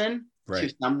listen to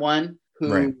someone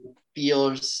who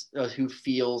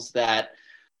feels that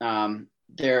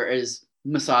there is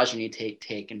misogyny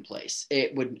taking place. I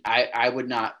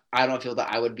don't feel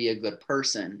that I would be a good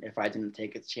person if I didn't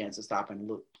take a chance to stop and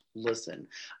listen.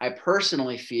 I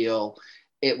personally feel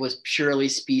it was purely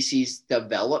species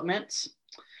development.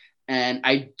 And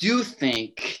I do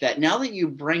think that now that you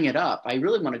bring it up, I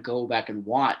really want to go back and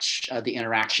watch the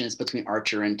interactions between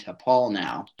Archer and T'Pol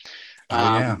now.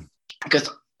 Because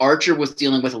Archer was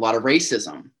dealing with a lot of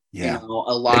racism. Yeah. A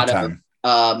lot of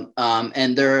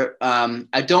and there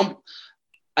I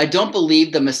don't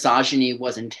believe the misogyny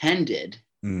was intended.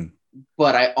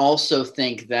 but I also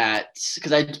think that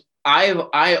because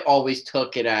I always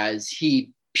took it as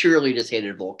he purely just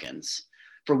hated Vulcans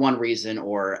for one reason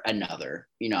or another,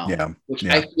 which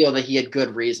I feel that he had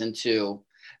good reason to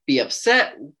be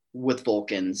upset with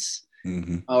Vulcans,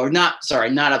 or not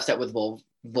upset with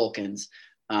Vulcans,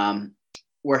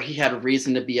 where he had a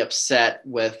reason to be upset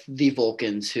with the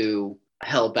Vulcans who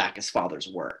held back his father's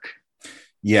work.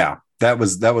 Yeah, that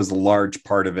was a large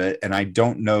part of it. And I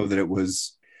don't know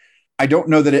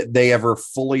that they ever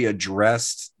fully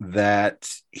addressed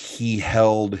that he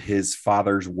held his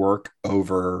father's work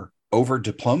over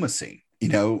diplomacy.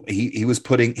 He was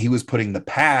putting the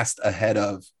past ahead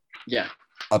of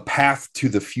a path to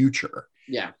the future.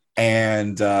 Yeah.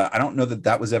 And I don't know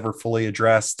that was ever fully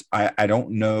addressed. I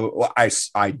don't know. Well,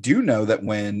 I do know that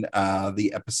when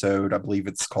the episode, I believe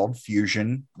it's called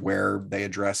Fusion, where they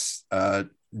address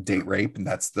date rape, and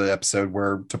that's the episode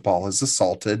where T'Pol is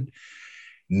assaulted.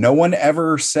 No one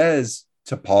ever says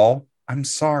to Paul, I'm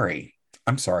sorry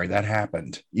that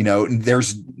happened.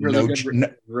 There's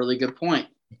really good point.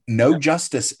 No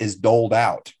justice is doled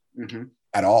out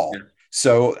at all. Yeah.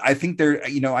 So I think there's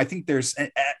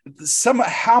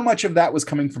how much of that was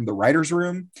coming from the writer's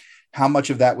room, how much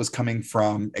of that was coming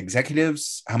from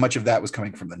executives, how much of that was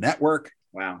coming from the network.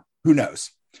 Wow. Who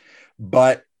knows?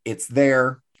 But it's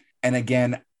there. And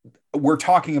again, we're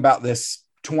talking about this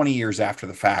 20 years after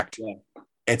the fact. Yeah.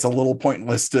 It's a little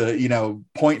pointless to,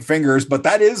 point fingers, but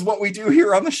that is what we do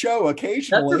here on the show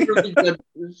occasionally.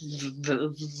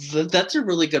 That's a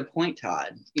really good point,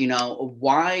 Todd.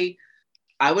 Why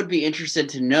I would be interested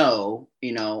to know,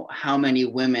 how many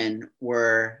women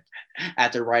were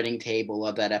at the writing table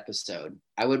of that episode.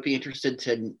 I would be interested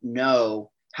to know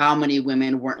how many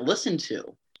women weren't listened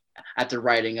to at the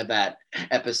writing of that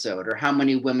episode, or how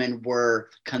many women were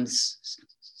consulted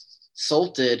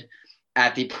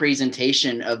at the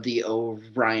presentation of the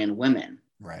Orion women.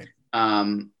 Right.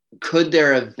 Could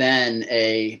there have been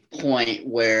a point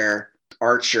where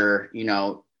Archer,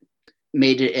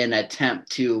 made it an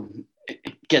attempt to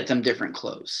get them different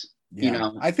clothes?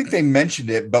 Yeah. I think they mentioned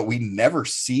it, but we never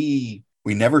see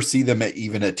them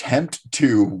even attempt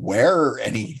to wear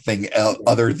anything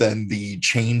other than the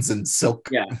chains and silk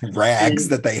rags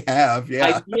that they have.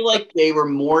 Yeah. I feel like they were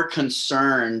more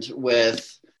concerned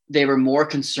with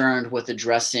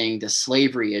addressing the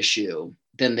slavery issue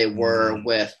than they were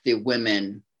with the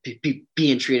women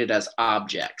being treated as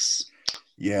objects.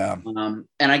 Yeah.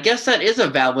 And I guess that is a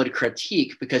valid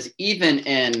critique, because even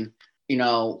in,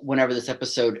 whenever this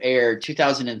episode aired,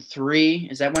 2003,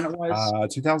 is that when it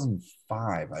was?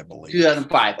 2005, I believe.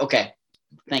 2005. Okay.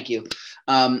 Thank you.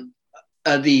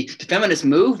 The feminist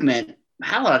movement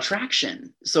had a lot of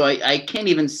traction. So I can't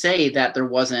even say that there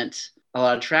wasn't a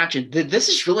lot of traction. This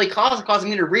is really causing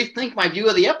me to rethink my view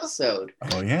of the episode.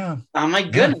 Oh yeah. Oh my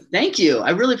goodness. Yeah. Thank you.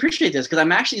 I really appreciate this, because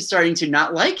I'm actually starting to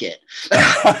not like it.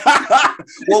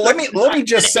 Well, let me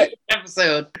just say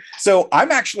episode. So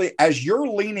I'm actually, as you're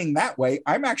leaning that way,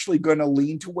 I'm actually going to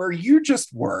lean to where you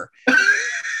just were.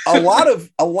 a lot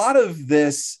of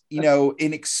this,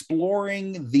 in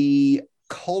exploring the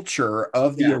culture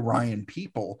of the Orion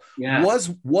people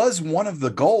was one of the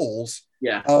goals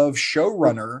of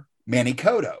showrunner Manny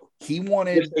Coto. He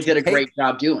wanted they did a great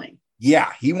job doing.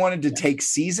 Yeah, he wanted to take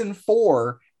season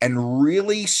 4 and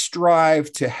really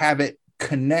strive to have it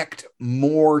connect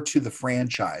more to the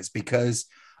franchise, because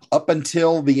up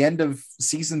until the end of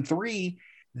season 3,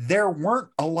 there weren't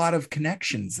a lot of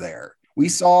connections there. We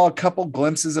saw a couple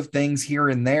glimpses of things here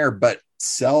and there, but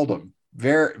seldom,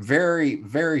 very, very,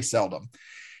 very seldom.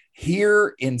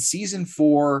 Here in season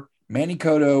 4, Manny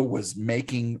Coto was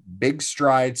making big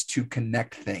strides to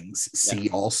connect things. See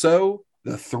also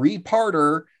the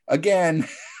 3-parter. Again,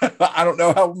 I don't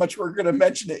know how much we're going to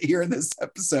mention it here in this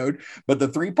episode, but the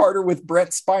 3-parter with Brent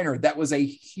Spiner, that was a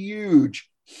huge,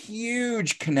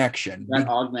 huge connection. That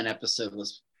Augment episode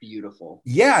was beautiful.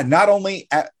 Yeah, not only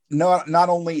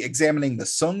examining the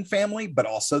Sung family, but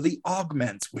also the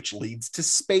Augments, which leads to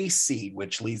Space Seed,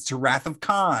 which leads to Wrath of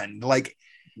Khan. Like,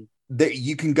 that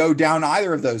you can go down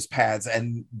either of those paths,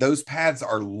 and those paths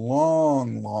are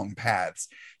long, long paths.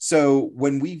 So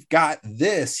when we've got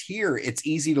this here, it's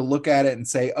easy to look at it and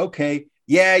say, okay,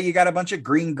 yeah, you got a bunch of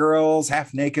green girls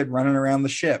half naked running around the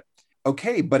ship.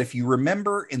 Okay, but if you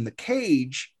remember in the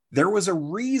cage, there was a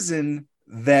reason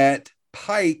that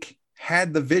Pike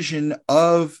had the vision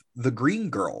of the green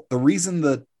girl. The reason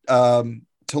the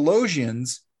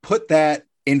Telosians put that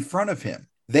in front of him.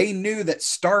 They knew that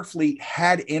Starfleet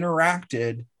had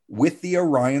interacted with the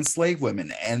Orion slave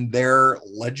women and their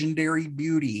legendary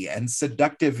beauty and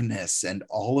seductiveness, and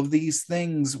all of these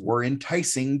things were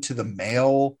enticing to the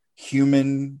male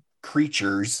human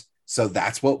creatures. So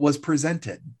that's what was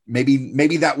presented.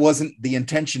 Maybe that wasn't the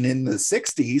intention in the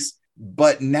 60s,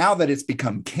 but now that it's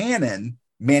become canon,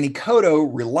 Manny Coto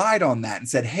relied on that and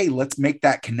said, hey, let's make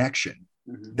that connection.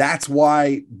 Mm-hmm. That's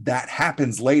why that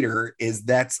happens later, is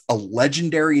that's a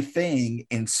legendary thing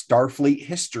in Starfleet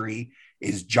history,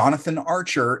 is Jonathan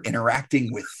Archer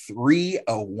interacting with 3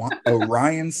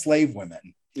 Orion slave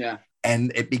women. Yeah.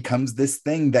 And it becomes this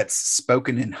thing that's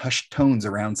spoken in hushed tones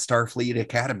around Starfleet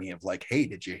Academy of like, hey,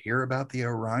 did you hear about the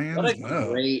Orions? What a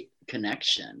great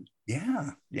connection.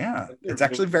 Yeah. It's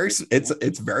actually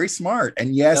it's very smart.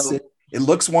 And yes, it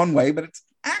looks one way, but it's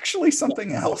actually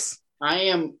something else.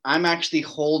 I'm actually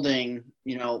holding,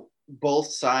 both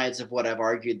sides of what I've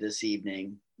argued this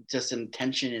evening, just in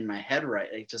tension in my head right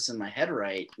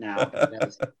now.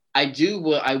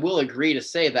 I will agree to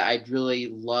say that I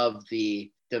really love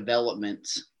the development,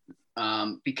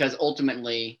 because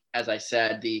ultimately, as I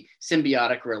said, the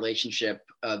symbiotic relationship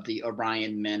of the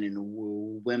Orion men and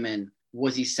women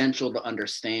was essential to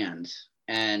understand.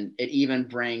 And it even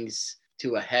brings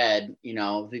to a head,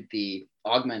 the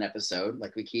Augment episode,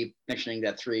 like we keep mentioning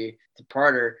that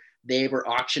 3-parter, they were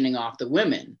auctioning off the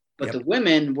women, but the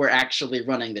women were actually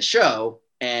running the show,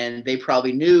 and they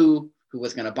probably knew who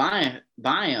was going to buy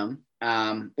them,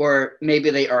 or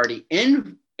maybe they already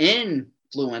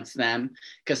influenced them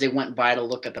because they went by to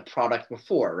look at the product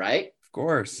before, right? Of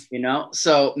course.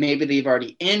 So maybe they've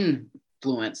already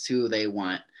influenced who they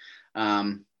want.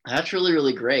 That's really,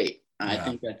 really great. I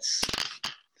think it's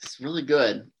really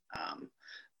good.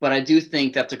 But I do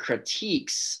think that the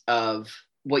critiques of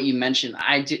what you mentioned,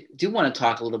 I do want to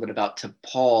talk a little bit about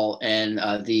T'Pol and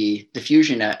the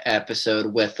fusion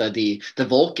episode with the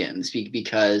Vulcans,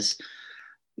 because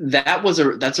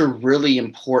that's a really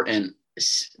important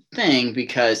thing,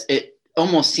 because it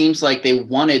almost seems like they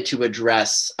wanted to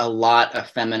address a lot of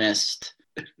feminist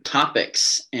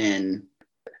topics in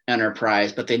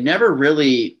Enterprise, but they never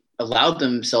really allowed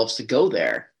themselves to go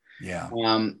there. Yeah.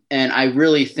 And I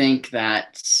really think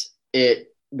that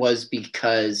it was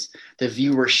because the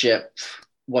viewership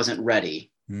wasn't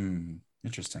ready.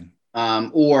 Interesting.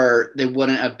 Or they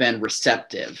wouldn't have been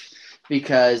receptive,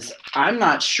 because I'm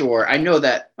not sure. I know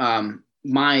that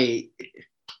my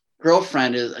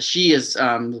girlfriend is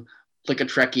like a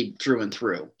Trekkie through and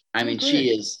through. I mean,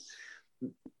 she is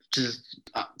just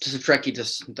a Trekkie,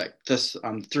 just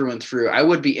through and through. I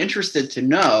would be interested to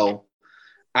know.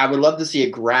 I would love to see a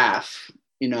graph,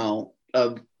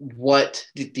 of what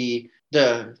the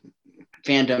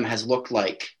fandom has looked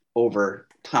like over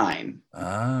time.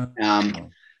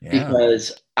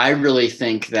 Because I really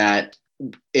think that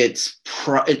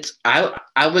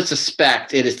I would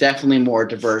suspect it is definitely more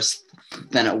diverse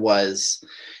than it was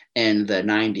in the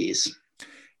 90s.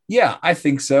 Yeah, I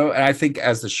think so. And I think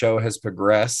as the show has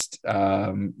progressed, the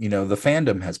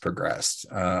fandom has progressed.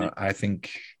 I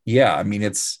think, I mean,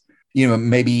 it's,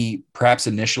 maybe perhaps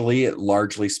initially it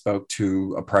largely spoke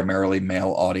to a primarily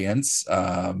male audience.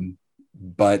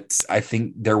 But I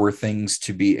think there were things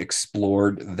to be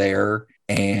explored there,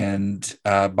 and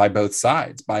by both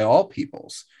sides, by all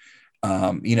peoples,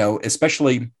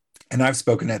 especially, and I've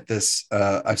spoken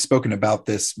about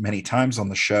this many times on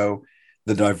the show,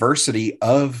 the diversity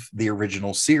of the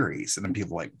original series. And then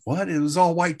people are like, what? It was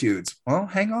all white dudes. Well,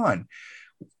 hang on.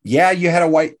 Yeah, you had a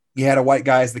white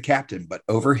guy as the captain, but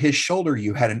over his shoulder,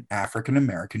 you had an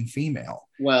African-American female.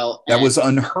 Well, that was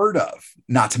unheard of.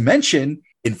 Not to mention,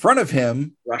 in front of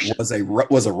him was a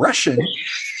Russian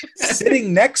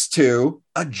sitting next to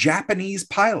a Japanese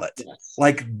pilot. Yes.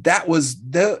 Like that was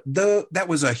that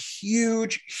was a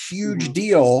huge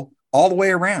deal all the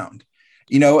way around.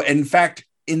 In fact,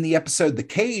 in the episode The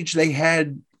Cage, they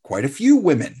had quite a few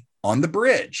women on the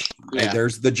bridge. Yeah. And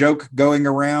there's the joke going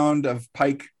around of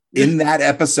Pike in that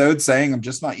episode saying, I'm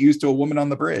just not used to a woman on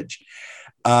the bridge.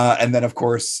 And then, of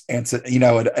course, Anson,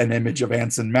 an image of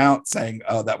Anson Mount saying,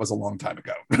 "Oh, that was a long time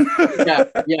ago."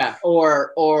 yeah.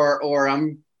 Or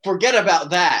forget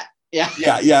about that.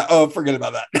 Yeah. Oh, forget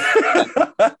about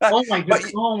that. Oh my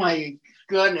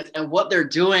goodness! And what they're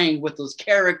doing with those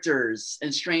characters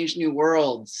in Strange New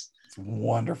Worlds. It's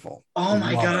wonderful. Oh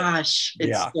my gosh,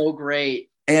 it's so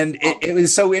great. And it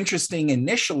was so interesting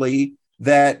initially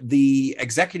that the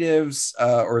executives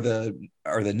or the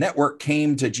network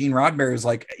came to Gene Roddenberry, was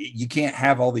like, you can't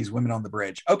have all these women on the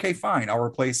bridge. Okay, fine. I'll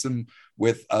replace them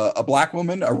with a black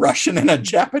woman, a Russian, and a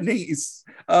Japanese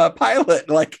pilot.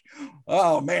 Like,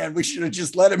 oh man, we should have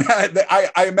just let him have it.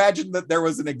 I imagine that there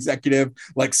was an executive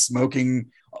like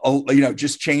smoking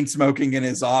just chain smoking in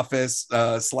his office,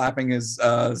 slapping his,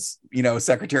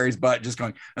 secretary's butt, just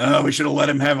going, "Oh, we should have let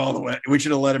him have we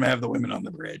should have let him have the women on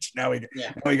the bridge. Now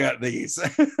we got these."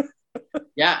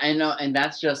 Yeah, I know, and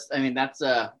that's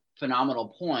a phenomenal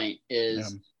point.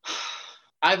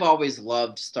 I've always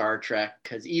loved Star Trek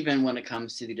because even when it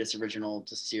comes to this original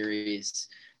series,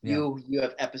 you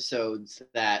have episodes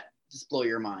that just blow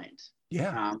your mind.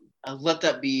 Yeah. Let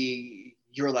That Be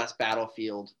Your Last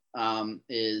Battlefield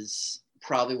is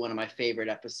probably one of my favorite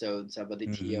episodes of the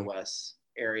TOS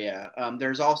area.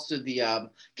 There's also the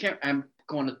I'm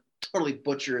going to totally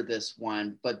butcher this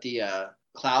one, but the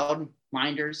cloud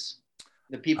minders,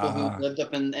 the people who lived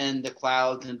up in the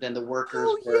clouds, and then the workers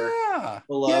were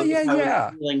below.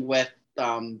 Dealing with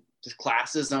just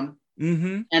classism.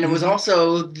 And it was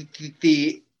also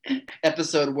the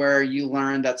episode where you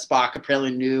learned that Spock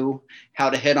apparently knew how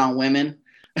to hit on women.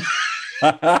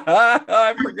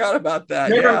 I forgot about that.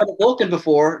 Never met a Vulcan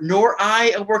before, nor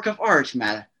I a work of art,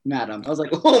 madam. I was like,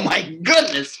 oh my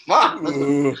goodness, fuck.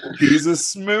 Ooh, he's a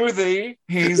smoothie.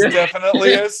 He's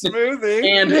definitely a smoothie.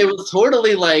 And it was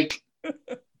totally like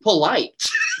polite.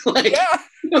 It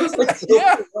was like so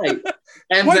polite.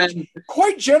 And then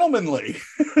quite gentlemanly.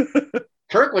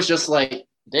 Kirk was just like,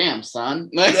 damn,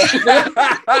 son.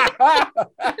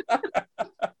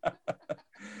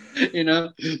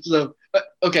 So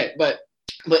okay, but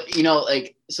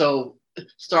so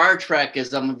Star Trek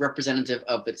is representative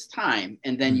of its time,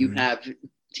 and then you have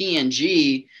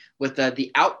TNG with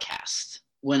the Outcast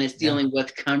when it's dealing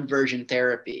with conversion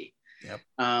therapy.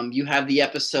 You have the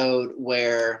episode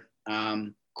where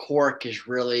Quark is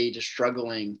really just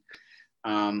struggling.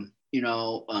 During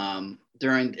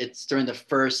the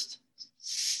first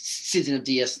season of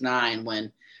DS9,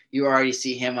 when you already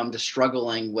see him just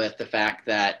struggling with the fact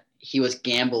that he was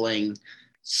gambling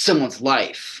someone's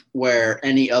life, where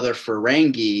any other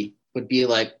Ferengi would be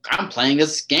like, I'm playing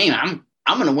this game, I'm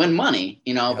gonna win money,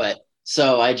 but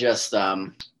so I just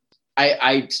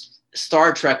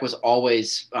Star Trek was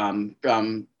always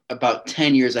about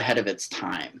 10 years ahead of its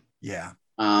time.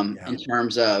 In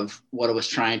terms of what it was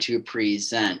trying to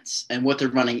present, and what they're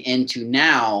running into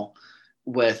now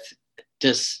with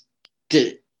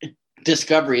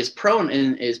Discovery is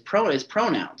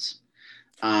pronouns.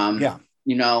 How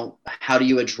do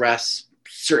you address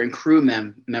certain crew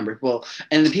members? Well,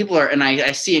 and the people and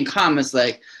I see in comments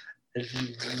like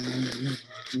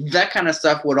that kind of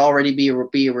stuff would already be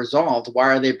resolved. Why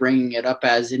are they bringing it up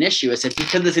as an issue? I said,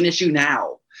 because it's an issue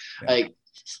now. Like,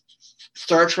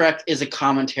 Star Trek is a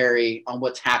commentary on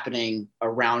what's happening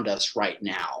around us right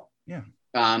now.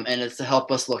 And it's to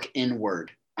help us look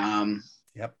inward.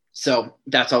 So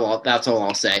that's all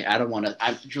I'll say. I don't want to.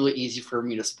 It's really easy for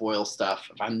me to spoil stuff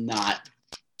if I'm not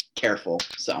careful.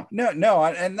 So no,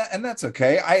 and that's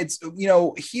okay.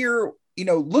 Here,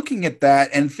 looking at that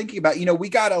and thinking about, we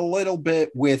got a little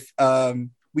bit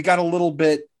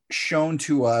shown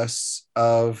to us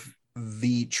of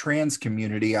the trans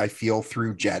community, I feel,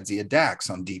 through Jadzia Dax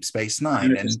on Deep Space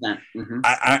Nine. 100%. And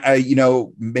I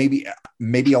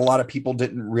maybe a lot of people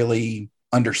didn't really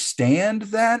understand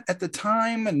that at the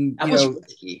time. And it was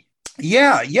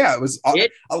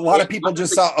a lot of people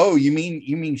just saw, oh, you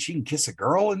mean she can kiss a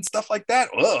girl and stuff like that?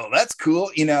 Oh, that's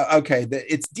cool. Okay,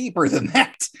 it's deeper than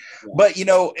that. But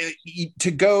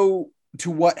to go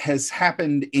to what has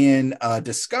happened in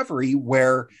Discovery,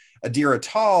 where Adira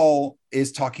Tal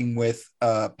is talking with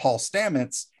Paul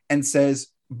Stamets and says,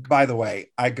 by the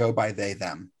way, I go by they,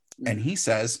 them. And he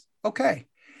says, okay.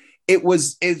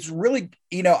 It's really,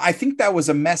 I think that was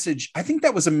a message. I think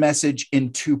that was a message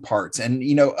in two parts. And,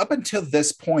 up until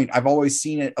this point, I've always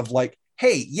seen it of like,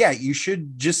 hey, yeah, you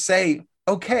should just say,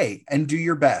 okay, and do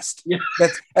your best.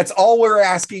 That's all we're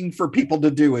asking for people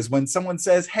to do, is when someone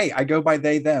says, hey, I go by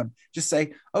they, them, just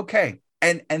say, okay.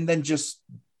 And then just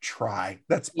try.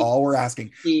 That's all we're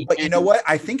asking. But you know what?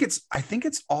 I think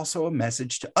it's also a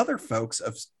message to other folks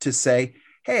to say,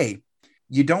 hey,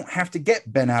 you don't have to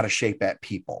get bent out of shape at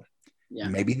people.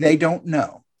 Maybe they don't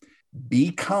know.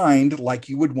 Be kind like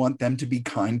you would want them to be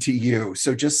kind to you.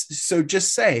 So just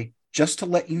say, just to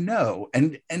let you know,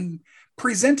 and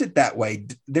present it that way.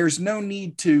 There's no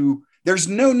need to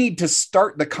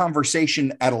start the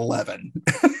conversation at 11,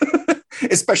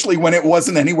 especially when it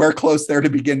wasn't anywhere close there to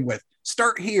begin with.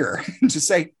 Start here and just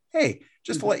say, hey,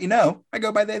 just to let you know, I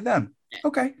go by they, them.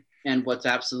 Okay. And what's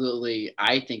absolutely,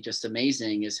 I think, just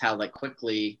amazing is how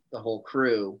quickly the whole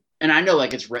crew, and I know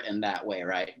it's written that way,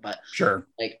 right? But sure,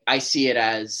 I see it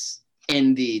as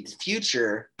in the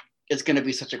future, it's going to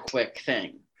be such a quick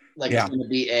thing. It's going to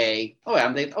be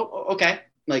okay.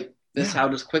 This how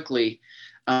just quickly.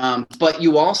 But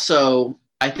you also,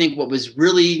 I think what was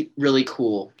really, really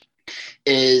cool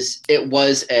is it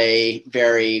was a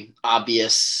very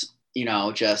obvious,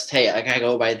 just, hey, I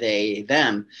go by they,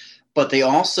 them. But they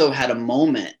also had a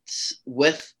moment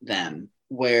with them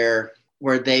where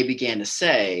they began to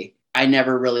say, I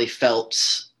never really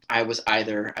felt I was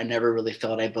either. I never really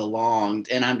felt I belonged.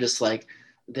 And I'm just like,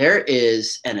 there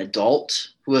is an adult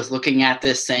who is looking at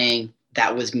this saying,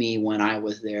 that was me when I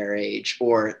was their age.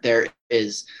 Or there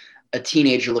is a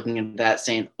teenager looking at that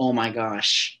saying, oh my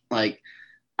gosh, like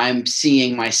I'm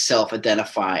seeing myself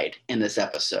identified in this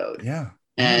episode. Yeah.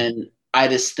 And I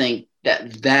just think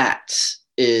that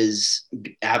is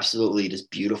absolutely just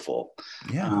beautiful.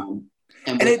 Yeah.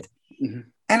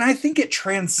 And I think it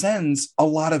transcends a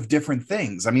lot of different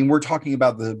things. I mean, we're talking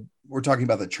about the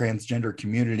transgender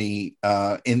community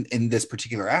in this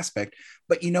particular aspect,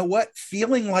 but you know what?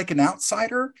 Feeling like an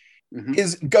outsider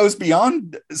goes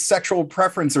beyond sexual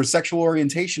preference or sexual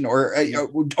orientation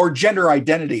or gender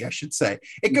identity, I should say.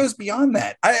 It goes beyond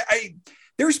that.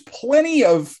 There's plenty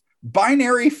of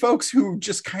binary folks who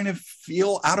just kind of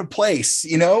feel out of place,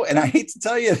 and I hate to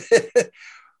tell you that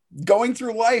going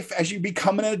through life as you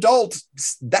become an adult,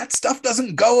 that stuff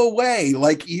doesn't go away.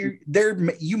 Like you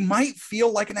might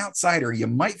feel like an outsider, you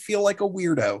might feel like a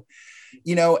weirdo,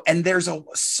 and there's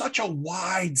such a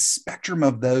wide spectrum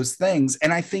of those things.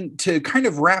 And I think to kind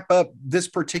of wrap up this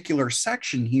particular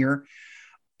section here,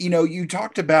 you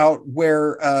talked about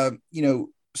where,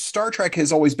 Star Trek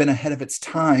has always been ahead of its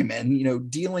time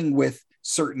and, dealing with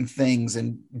certain things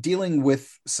and dealing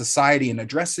with society and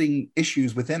addressing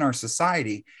issues within our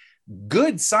society.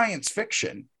 Good science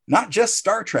fiction, not just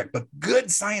Star Trek, but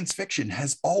good science fiction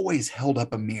has always held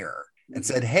up a mirror and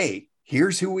said, hey,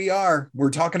 here's who we are. We're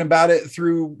talking about it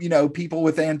through, people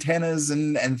with antennas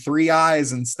and three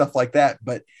eyes and stuff like that.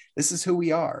 But this is who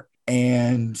we are.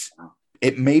 And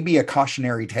it may be a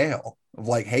cautionary tale of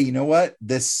like, hey, you know what?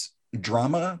 This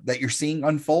drama that you're seeing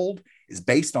unfold is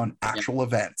based on actual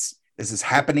events. This is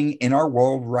happening in our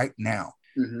world right now.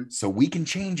 So we can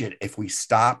change it if we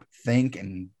stop, think,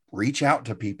 and reach out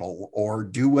to people or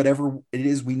do whatever it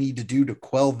is we need to do to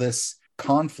quell this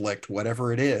conflict,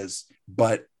 whatever it is.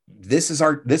 But this is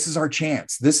our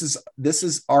chance. This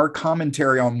is our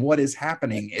commentary on what is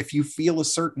happening. If you feel a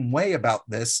certain way about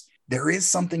this, there is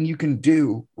something you can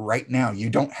do right now. You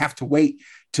don't have to wait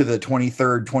to the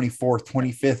 23rd, 24th,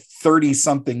 25th, 30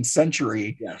 something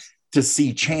century to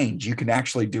see change. You can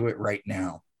actually do it right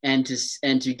now. And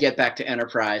to get back to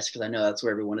Enterprise, because I know that's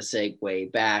where we want to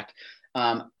segue back.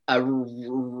 A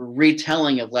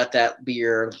retelling of Let That Be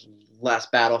Your Last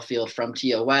Battlefield from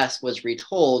TOS was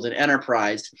retold in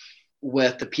Enterprise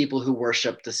with the people who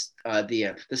worship the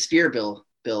sphere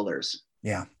builders.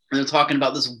 Yeah. And they're talking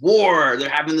about this war. They're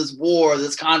having this war,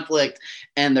 this conflict,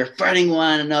 and they're fighting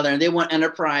one another. And they want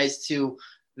Enterprise to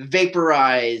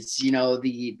vaporize,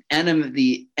 the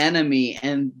enemy.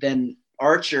 And then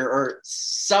Archer or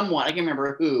someone, I can't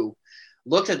remember who,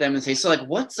 looked at them and say, so like,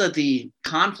 what's the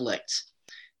conflict?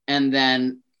 And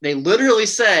then they literally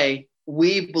say,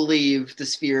 we believe the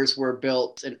spheres were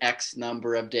built in X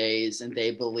number of days, and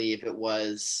they believe it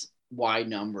was Y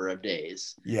number of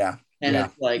days. Yeah. And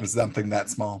it's like, it was something that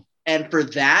small. And for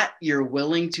that, you're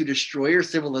willing to destroy your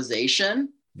civilization?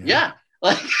 Yeah.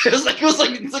 Like, it was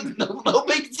like no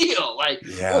big deal. Like,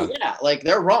 oh yeah, like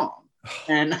they're wrong.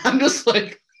 And I'm just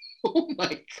like, oh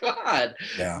my God.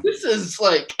 Yeah. This is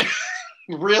like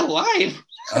real life.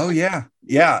 Oh yeah.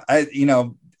 Yeah.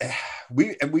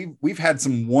 We've had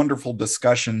some wonderful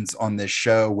discussions on this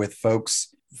show with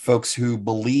folks who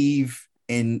believe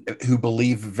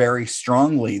very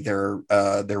strongly their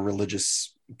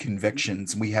religious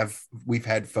convictions. We've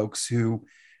had folks who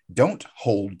don't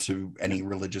hold to any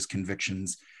religious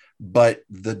convictions, but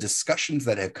the discussions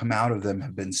that have come out of them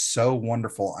have been so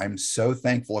wonderful. I'm so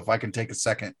thankful. If I can take a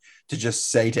second to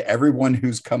just say to everyone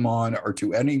who's come on or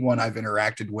to anyone I've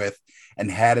interacted with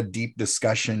and had a deep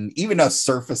discussion, even a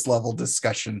surface level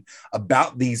discussion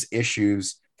about these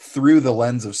issues through the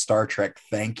lens of Star Trek,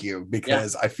 thank you,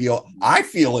 because I feel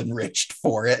enriched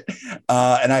for it.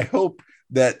 And I hope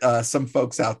that some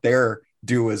folks out there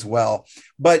do as well.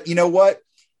 But you know what?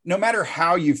 No matter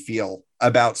how you feel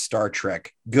about Star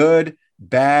Trek, good,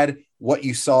 bad, what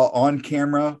you saw on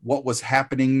camera, what was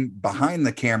happening behind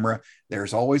the camera,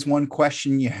 there's always one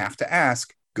question you have to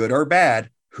ask, good or bad,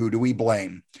 who do we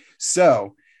blame?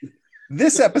 So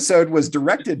this episode was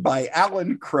directed by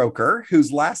Alan Croker,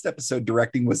 whose last episode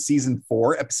directing was season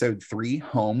 4, episode 3,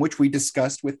 Home, which we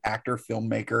discussed with actor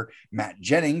filmmaker Matt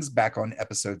Jennings back on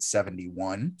episode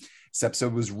 71. This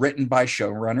episode was written by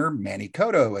showrunner Manny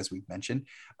Coto, as we've mentioned.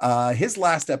 His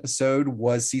last episode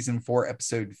was season 4,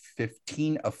 episode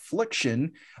 15,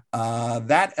 Affliction.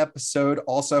 That episode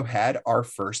also had our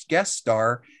first guest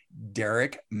star,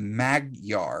 Derek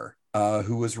Magyar,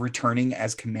 who was returning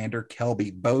as Commander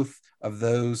Kelby. Both of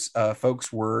those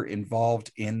folks were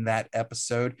involved in that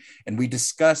episode, and we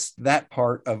discussed that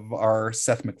part of our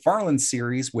Seth MacFarlane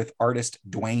series with artist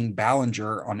Dwayne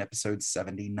Ballinger on episode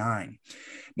 79.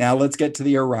 Now let's get to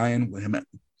the Orion women.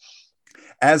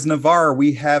 As Navarre,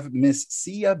 we have Miss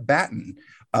Sia Batten,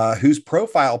 whose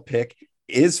profile pic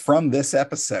is from this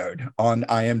episode on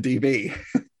IMDb.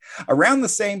 Around the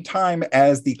same time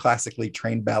as the classically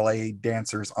trained ballet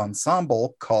dancers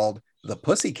ensemble called the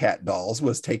Pussycat Dolls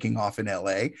was taking off in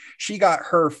LA, she got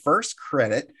her first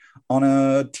credit on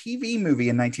a TV movie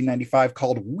in 1995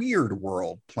 called Weird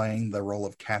World, playing the role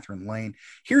of Catherine Lane.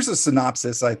 Here's a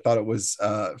synopsis. I thought it was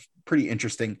pretty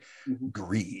interesting.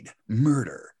 Greed,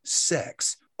 murder,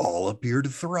 sex, all appear to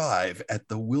thrive at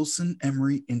the Wilson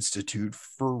Emery Institute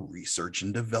for Research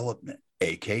and Development,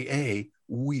 aka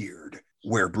Weird,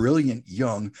 where brilliant,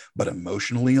 young, but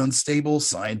emotionally unstable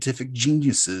scientific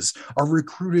geniuses are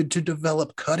recruited to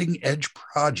develop cutting-edge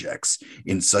projects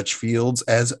in such fields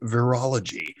as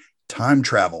virology, time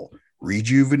travel,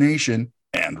 rejuvenation,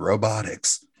 and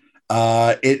robotics.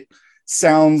 It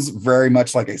sounds very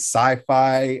much like a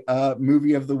sci-fi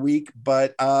movie of the week,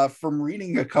 but from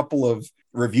reading a couple of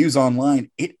reviews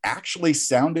online, it actually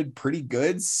sounded pretty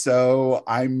good, so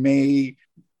I may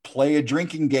play a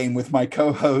drinking game with my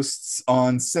co-hosts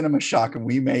on Cinema Shock, and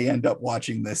we may end up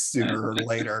watching this sooner or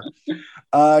later.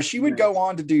 She would go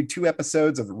on to do 2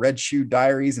 episodes of the Red Shoe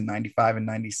Diaries in 95 and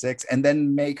 96, and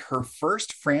then make her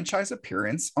first franchise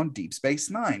appearance on Deep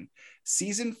Space Nine.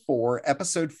 Season 4,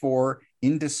 episode 4,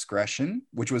 Indiscretion,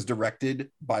 which was directed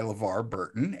by LeVar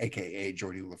Burton, aka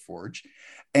Geordie LaForge,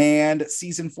 and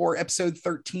season 4, episode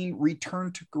 13,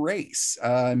 Return to Grace.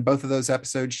 In both of those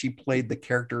episodes, she played the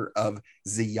character of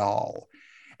Ziyal.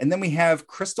 And then we have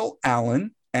Crystal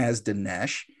Allen as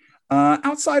Dinesh.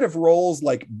 Outside of roles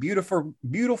like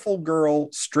Beautiful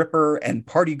Girl, Stripper, and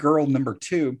Party Girl number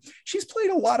 2, she's played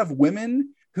a lot of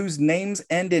women whose names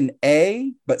end in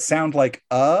A but sound like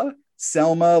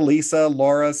Selma, Lisa,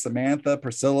 Laura, Samantha,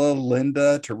 Priscilla,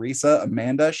 Linda, Teresa,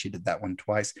 Amanda. She did that one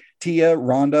twice. Tia,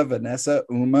 Rhonda, Vanessa,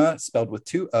 Uma, spelled with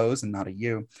 2 O's and not a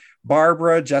U.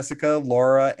 Barbara, Jessica,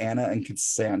 Laura, Anna, and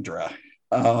Cassandra.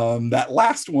 That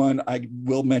last one, I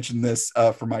will mention this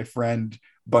for my friend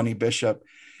Bunny Bishop,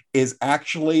 is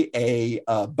actually a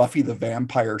Buffy the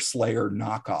Vampire Slayer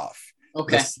knockoff.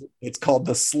 Okay. It's called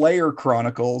The Slayer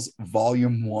Chronicles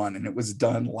Volume 1, and it was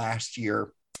done last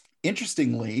year.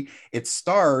 Interestingly, it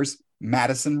stars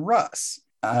Madison Russ,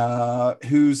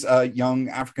 who's a young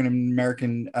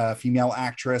African-American female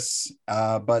actress.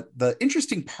 But the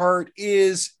interesting part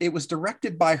is it was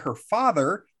directed by her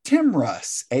father, Tim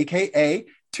Russ, aka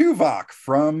Tuvok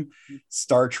from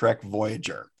Star Trek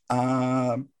Voyager.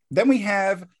 Then we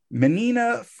have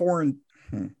Menina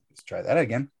let's try that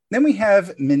again. Then we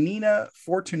have Menina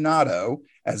Fortunato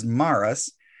as Maris.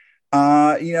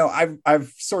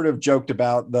 I've sort of joked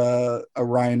about the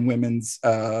Orion Women's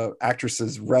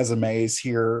actresses' resumes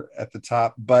here at the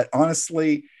top, but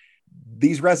honestly,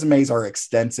 these resumes are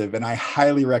extensive, and I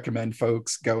highly recommend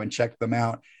folks go and check them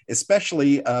out,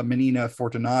 especially Menina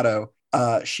Fortunato.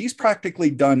 She's practically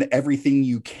done everything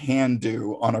you can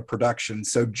do on a production.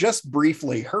 So just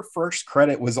briefly, her first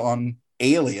credit was on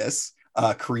Alias,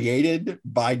 created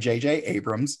by J.J.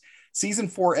 Abrams. Season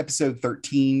 4, episode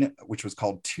 13, which was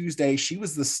called Tuesday, she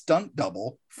was the stunt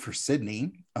double for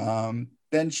Sydney.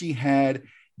 Then she had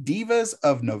Divas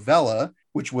of Novella,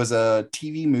 which was a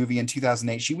TV movie in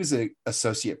 2008. She was an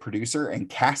associate producer and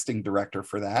casting director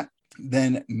for that.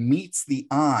 Then Meets the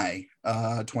Eye,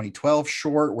 2012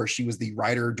 short, where she was the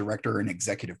writer, director, and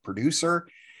executive producer.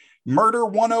 Murder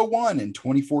 101 in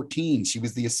 2014, she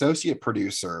was the associate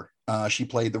producer. She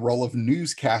played the role of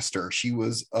newscaster. She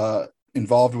was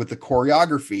involved with the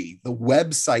choreography, the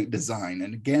website design,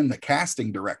 and again, the casting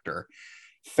director.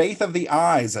 Faith of the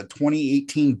Eyes, a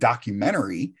 2018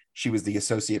 documentary. She was the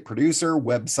associate producer,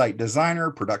 website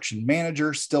designer, production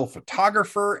manager, still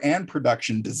photographer, and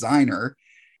production designer.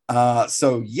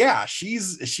 So yeah,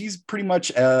 she's pretty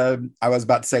much, I was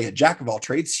about to say a jack of all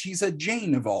trades. She's a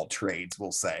Jane of all trades,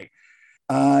 we'll say.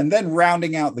 And then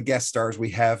rounding out the guest stars, we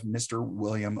have Mr.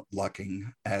 William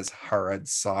Lucking as Harad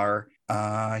Sar.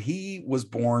 He was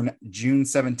born June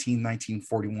 17,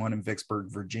 1941 in Vicksburg,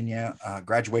 Virginia,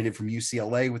 graduated from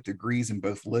UCLA with degrees in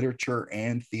both literature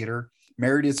and theater,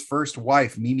 married his first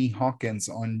wife, Mimi Hawkins,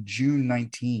 on June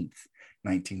 19th,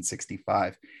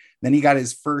 1965. Then he got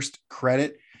his first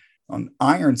credit on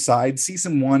Ironside,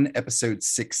 season 1, episode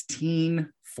 16,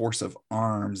 Force of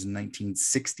Arms, in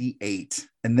 1968.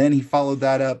 And then he followed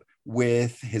that up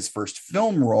with his first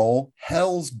film role,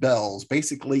 Hell's Bells.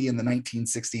 Basically, in the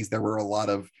 1960s, there were a lot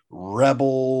of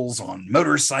rebels on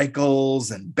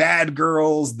motorcycles and bad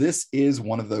girls. This is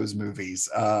one of those movies.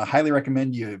 Highly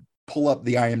recommend you pull up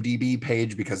the IMDb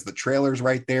page because the trailer's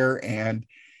right there. And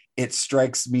it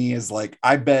strikes me as like,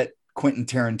 I bet Quentin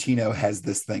Tarantino has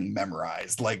this thing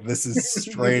memorized. Like, this is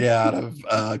straight out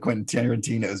of Quentin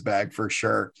Tarantino's bag for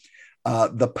sure.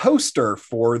 The poster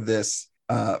for this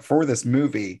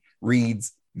movie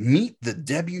reads, "Meet the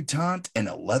debutante in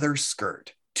a leather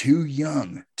skirt. Too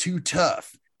young, too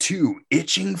tough, too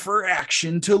itching for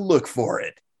action to look for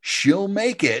it. She'll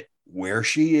make it where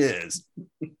she is."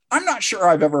 I'm not sure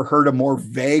I've ever heard a more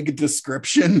vague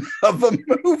description of a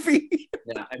movie.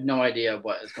 Yeah, I have no idea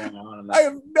what is going on in that. I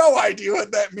have no idea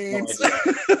what that means.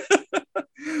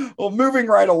 Well, moving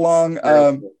right along,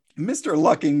 Mr.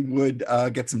 Lucking would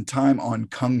get some time on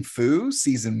Kung Fu,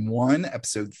 season 1,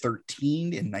 episode 13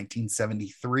 in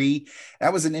 1973.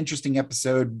 That was an interesting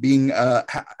episode, being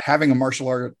having a martial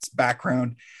arts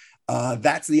background.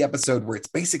 That's the episode where it's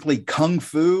basically Kung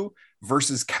Fu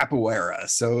versus capoeira.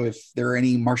 So if there are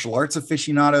any martial arts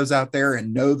aficionados out there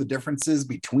and know the differences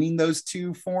between those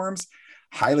two forms,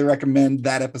 highly recommend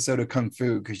that episode of Kung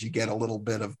Fu because you get a little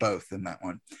bit of both in that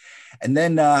one. And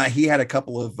then he had a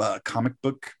couple of comic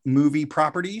book movie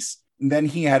properties. And then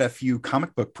he had a few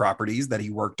comic book properties that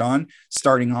he worked on,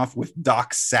 starting off with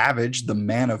Doc Savage, the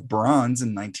Man of Bronze, in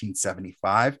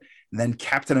 1975. And then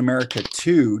Captain America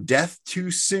 2, Death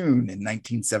Too Soon, in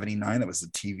 1979. That was a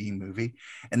TV movie.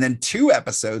 And then 2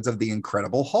 episodes of The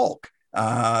Incredible Hulk,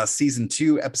 season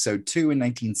 2, episode 2 in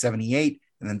 1978.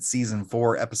 And then season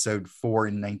 4, episode 4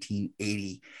 in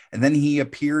 1980. And then he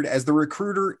appeared as the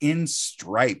recruiter in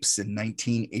Stripes in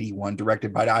 1981,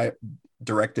 directed by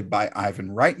Ivan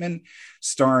Reitman,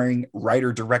 starring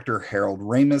writer-director Harold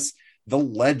Ramis, the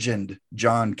legend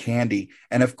John Candy,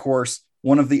 and of course,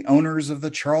 one of the owners of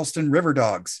the Charleston River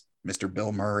Dogs, Mr.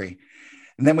 Bill Murray.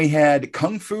 And then we had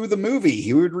Kung Fu the movie.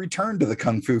 He would return to the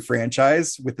Kung Fu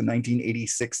franchise with the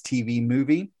 1986 TV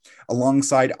movie,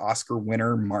 alongside Oscar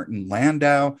winner Martin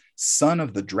Landau, son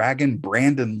of the dragon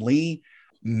Brandon Lee,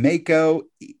 Mako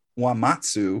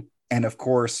Iwamatsu, and of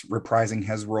course, reprising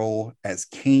his role as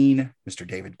Kane, Mr.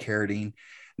 David Carradine.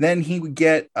 Then he would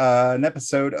get an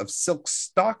episode of Silk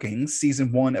Stockings,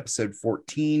 season 1, episode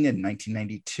 14 in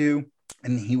 1992.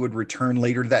 And he would return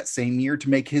later that same year to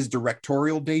make his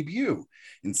directorial debut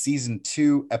in season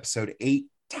 2, episode 8,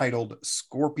 titled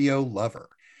Scorpio Lover.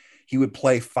 He would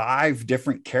play 5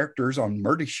 different characters on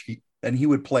Murder She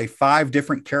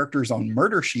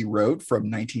Wrote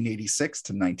from 1986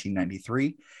 to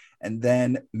 1993, and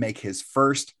then make his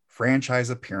first franchise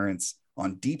appearance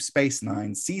on Deep Space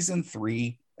Nine, season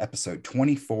 3, episode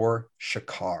 24,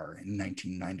 Shakaar, in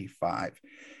 1995.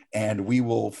 And we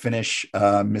will finish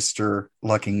Mr.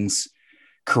 Lucking's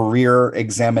career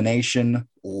examination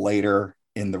later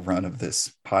in the run of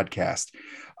this podcast.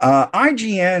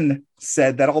 IGN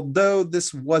said that although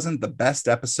this wasn't the best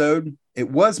episode,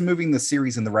 it was moving the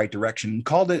series in the right direction and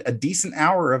called it a decent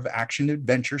hour of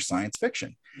action-adventure science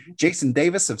fiction. Jason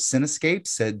Davis of Cinescape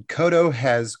said Kodo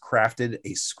has crafted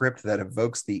a script that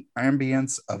evokes the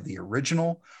ambience of the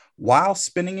original while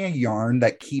spinning a yarn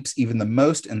that keeps even the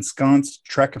most ensconced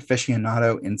Trek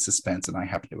aficionado in suspense, and I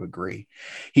happen to agree.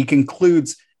 He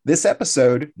concludes, this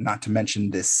episode, not to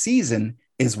mention this season,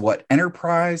 is what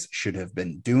Enterprise should have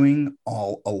been doing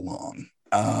all along.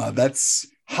 That's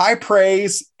high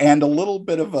praise and a little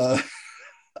bit of a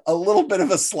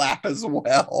slap as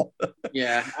well.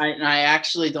 Yeah, I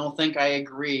actually don't think I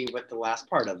agree with the last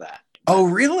part of that. Oh,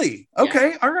 really? Okay.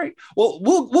 Yeah. All right. Well,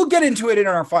 we'll get into it in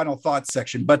our final thoughts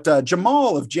section. But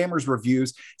Jamal of Jammers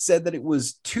Reviews said that it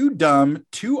was too dumb,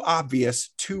 too obvious,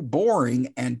 too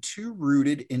boring, and too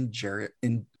rooted in gender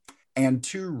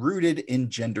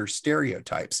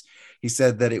stereotypes. He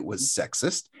said that it was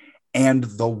sexist and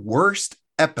the worst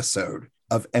episode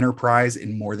of Enterprise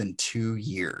in more than 2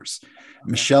 years.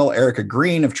 Michelle Erica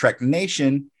Green of Trek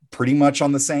Nation, pretty much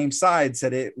on the same side,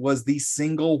 said it was the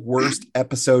single worst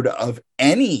episode of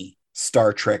any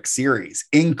Star Trek series,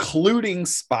 including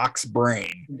Spock's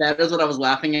brain. That is what I was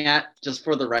laughing at, just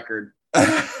for the record.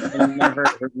 You never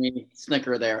heard me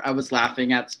snicker there. I was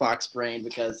laughing at Spock's brain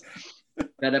because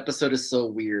that episode is so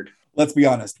weird. Let's be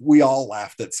honest. We all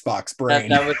laughed at Spock's brain.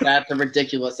 That's a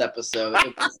ridiculous episode.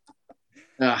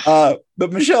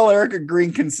 But Michelle Erica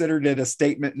Green considered it a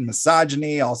statement in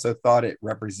misogyny, also thought it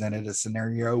represented a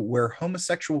scenario where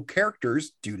homosexual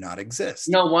characters do not exist.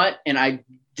 You know what? And I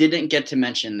didn't get to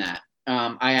mention that.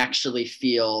 I actually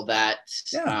feel that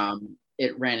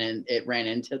it ran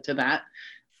into that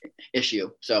issue.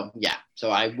 So yeah, so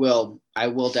I will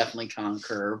definitely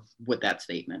concur with that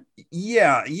statement.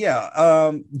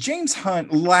 James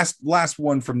Hunt, last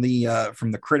one from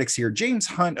the critics here. James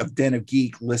Hunt of Den of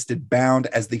Geek listed Bound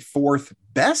as the 4th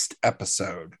best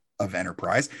episode of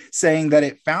Enterprise, saying that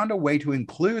it found a way to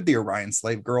include the Orion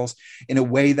slave girls in a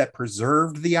way that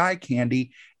preserved the eye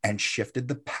candy and shifted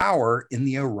the power in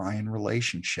the Orion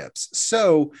relationships.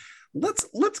 So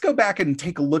let's go back and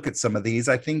take a look at some of these.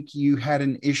 I think you had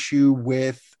an issue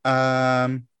with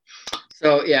so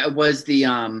yeah, it was the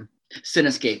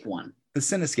Cinescape one. The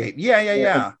Cinescape.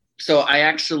 Yeah. So I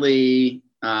actually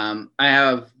I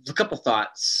have a couple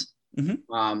thoughts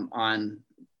on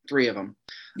 3 of them.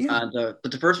 But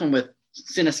the first one with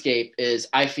Cinescape is,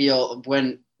 I feel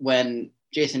when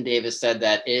Jason Davis said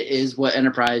that it is what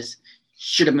Enterprise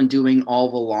should have been doing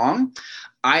all along,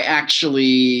 I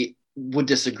actually would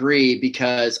disagree,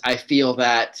 because I feel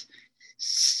that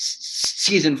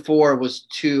season 4 was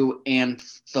too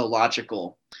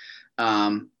anthological,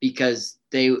 because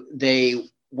they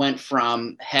went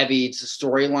from heavy to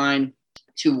storyline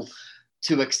to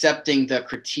accepting the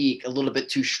critique a little bit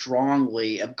too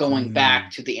strongly of going back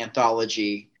to the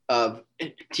anthology of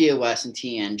TOS and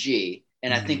TNG.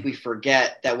 And I think we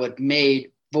forget that what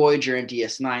made Voyager and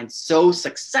DS9 so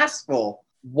successful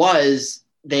was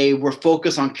they were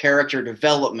focused on character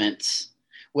development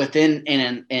within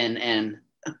an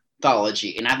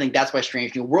anthology. And I think that's why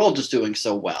Strange New World is doing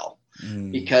so well,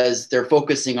 because they're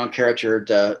focusing on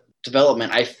character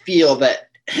development. I feel that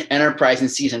Enterprise in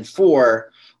season 4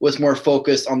 was more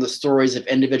focused on the stories of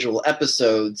individual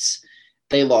episodes.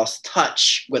 They lost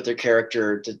touch with their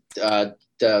character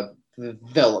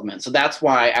development. So that's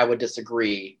why I would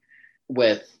disagree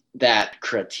with that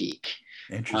critique.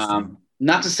 Interesting.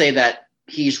 Not to say that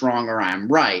he's wrong or I'm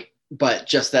right, but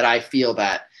just that I feel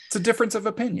that it's a difference of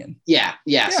opinion. Yeah.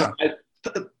 So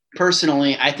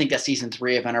personally, I think that season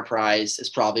 3 of Enterprise is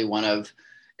probably one of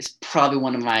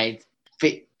my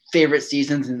favorite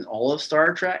seasons in all of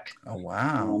Star Trek. Oh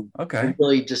wow! Okay. I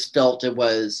really just felt it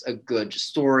was a good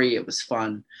story. It was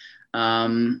fun.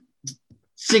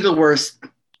 Single worst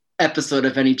episode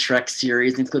of any Trek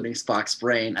series, including Spock's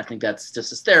brain. I think that's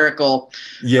just hysterical.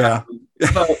 Yeah.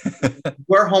 But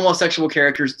where homosexual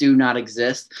characters do not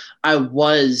exist, I do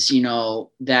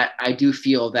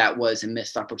feel that was a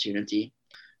missed opportunity.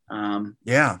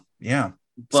 Yeah.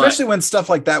 Especially when stuff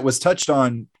like that was touched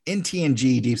on in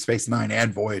TNG, Deep Space Nine,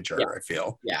 and Voyager, I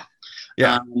feel. Yeah.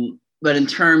 But in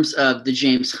terms of the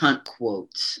James Hunt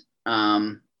quote,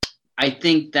 I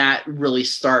think that really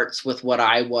starts with what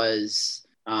I was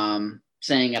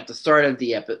saying at the start of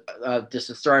the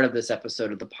start of this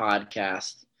episode of the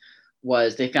podcast,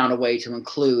 was they found a way to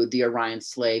include the Orion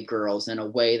slave girls in a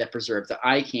way that preserved the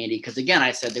eye candy. Because again,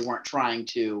 I said they weren't trying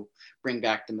to bring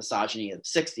back the misogyny of the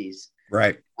 60s.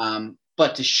 Right.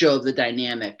 But to show the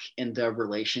dynamic in the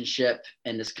relationship,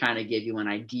 and just kind of give you an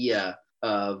idea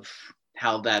of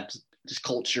how this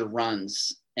culture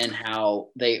runs, and how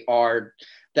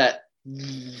that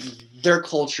their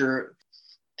culture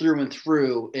through and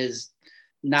through is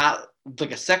not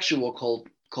like a sexual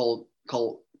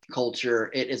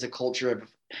culture. It is a culture of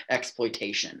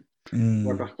exploitation.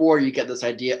 Where before you get this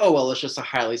idea, oh, well, it's just a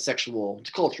highly sexual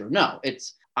culture. No,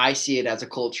 I see it as a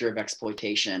culture of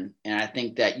exploitation. And I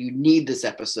think that you need this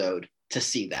episode to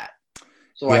see that.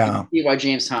 So I can see why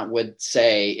James Hunt would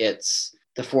say it's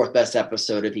the 4th best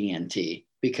episode of ENT,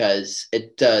 because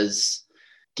it does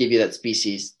give you that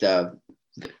species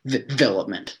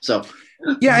development. So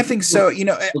yeah, I think so.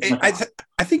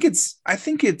 I think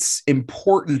it's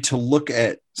important to look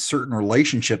at certain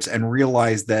relationships and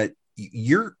realize that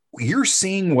you're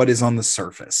seeing what is on the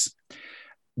surface.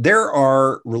 There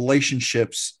are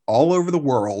relationships all over the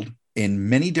world in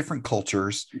many different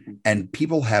cultures, and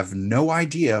people have no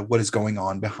idea what is going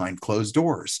on behind closed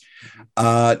doors.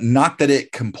 Not that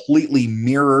it completely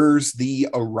mirrors the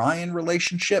Orion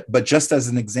relationship, but just as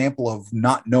an example of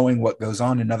not knowing what goes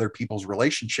on in other people's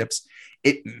relationships,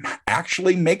 it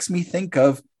actually makes me think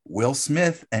of Will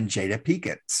Smith and Jada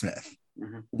Pinkett Smith.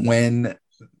 When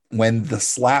the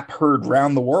slap heard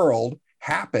round the world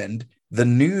happened, the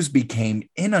news became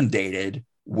inundated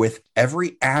with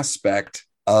every aspect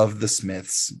of the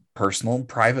Smiths' personal and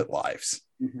private lives.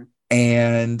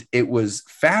 And it was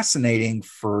fascinating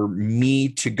for me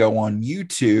to go on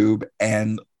YouTube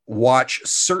and watch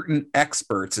certain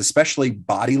experts, especially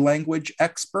body language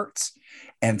experts,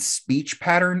 and speech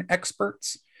pattern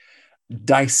experts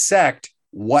dissect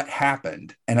what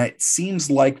happened. And it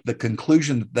seems like the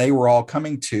conclusion that they were all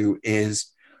coming to is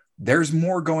there's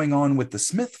more going on with the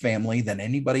Smith family than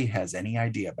anybody has any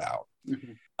idea about.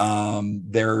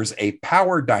 There's a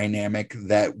power dynamic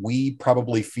that we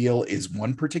probably feel is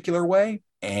one particular way,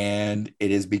 and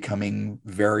it is becoming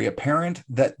very apparent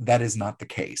that that is not the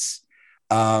case.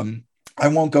 I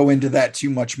won't go into that too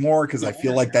much more because I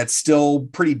feel like that's still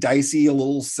pretty dicey, a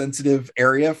little sensitive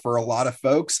area for a lot of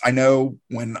folks. I know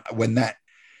when that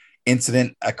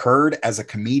incident occurred as a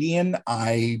comedian,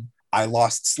 I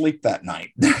lost sleep that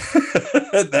night.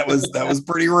 that was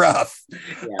pretty rough.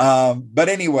 Yeah. But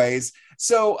anyways,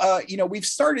 so we've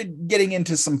started getting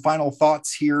into some final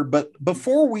thoughts here, but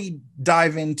before we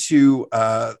dive into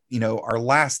our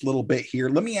last little bit here,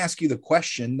 let me ask you the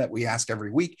question that we ask every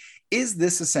week. Is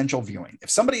this essential viewing? If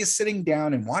somebody is sitting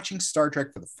down and watching Star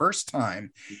Trek for the first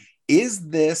time, is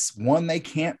this one they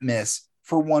can't miss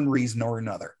for one reason or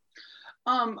another?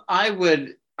 I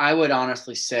would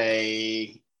honestly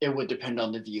say it would depend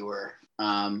on the viewer.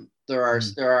 There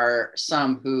are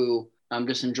some who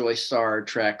just enjoy Star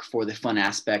Trek for the fun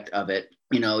aspect of it.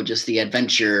 Just the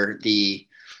adventure, just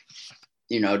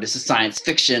the science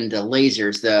fiction, the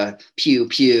lasers, the pew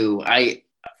pew. I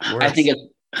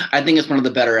think it's one of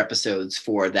the better episodes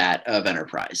for that of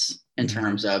Enterprise in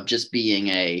terms of just being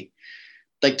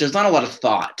there's not a lot of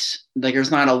thought.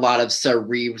 There's not a lot of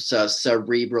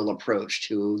cerebral approach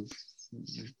to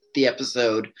the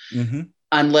episode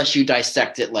unless you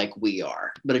dissect it like we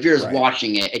are. But if you're just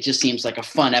watching it, it just seems like a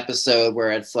fun episode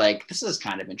where it's like, this is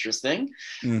kind of interesting.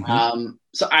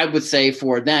 So I would say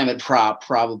for them, it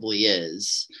probably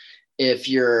is. If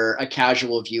you're a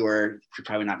casual viewer, you're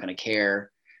probably not going to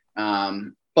care.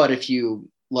 But if you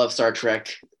love Star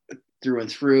Trek through and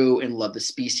through and love the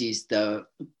species, the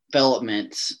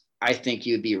development, I think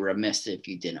you'd be remiss if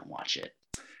you didn't watch it.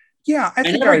 Yeah, I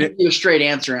think never give you a straight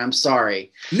answer. I'm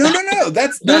sorry. No.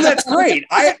 That's great.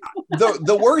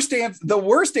 The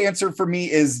worst answer for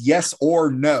me is yes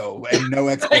or no, and no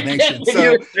explanation.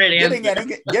 So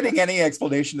getting any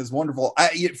explanation is wonderful.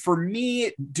 For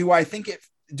me, do I think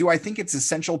it's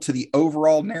essential to the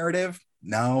overall narrative?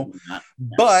 No.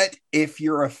 But if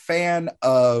you're a fan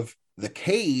of The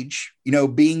Cage,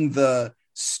 being the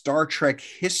Star Trek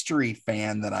history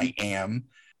fan that I am,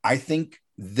 I think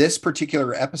this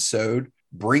particular episode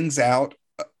brings out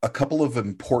a couple of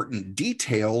important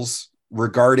details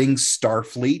regarding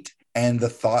Starfleet and the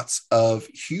thoughts of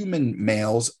human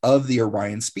males of the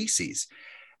Orion species.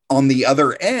 On the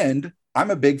other end,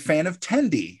 I'm a big fan of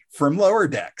Tendi from Lower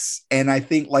Decks. And I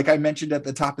think, like I mentioned at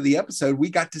the top of the episode, we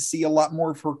got to see a lot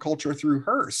more of her culture through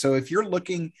her. So if you're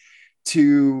looking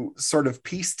to sort of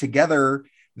piece together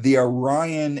the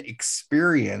Orion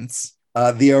experience,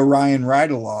 the Orion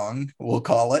ride along, we'll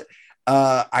call it,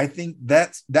 I think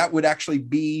that would actually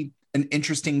be an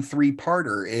interesting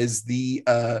 3-parter.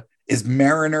 Is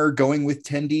Mariner going with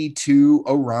Tendi to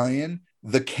Orion,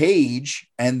 The Cage,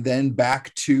 and then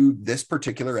back to this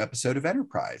particular episode of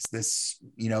Enterprise? This,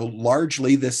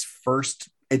 largely this first,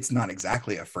 it's not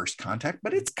exactly a first contact,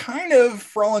 but it's kind of,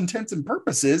 for all intents and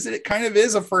purposes, it kind of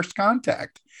is a first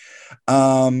contact.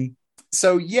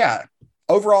 So yeah,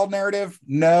 overall narrative,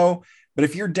 no. But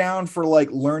if you're down for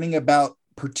learning about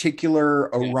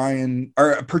particular Orion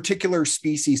or a particular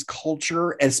species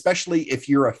culture, especially if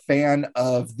you're a fan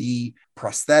of the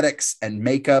prosthetics and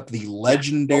makeup, the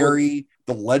legendary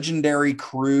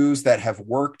crews that have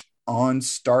worked on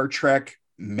Star Trek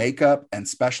makeup and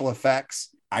special effects,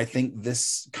 I think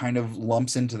this kind of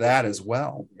lumps into that as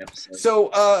well.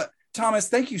 So, Thomas,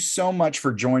 thank you so much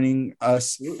for joining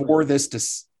us for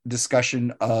this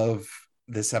discussion of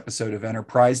this episode of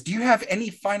Enterprise. Do you have any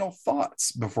final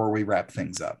thoughts before we wrap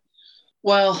things up?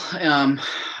 Well,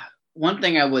 one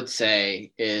thing I would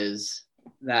say is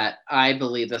that I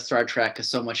believe that Star Trek is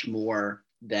so much more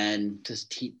than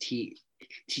just TV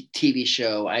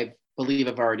show. I believe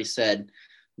I've already said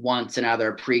once in either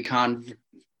a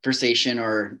pre-conversation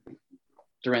or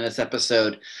during this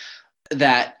episode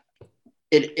that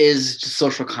it is just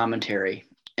social commentary,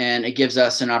 and it gives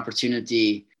us an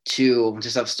opportunity to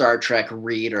just have Star Trek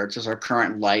read or just our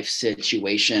current life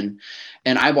situation.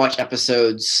 And I watch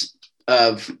episodes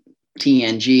of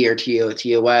TNG or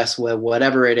TOS,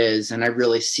 whatever it is, and I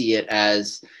really see it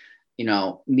as,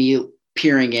 me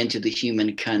peering into the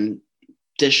human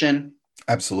condition.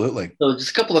 Absolutely. So just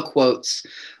a couple of quotes.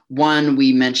 One,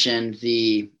 we mentioned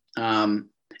the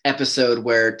episode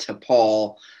where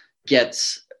T'Pol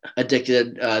gets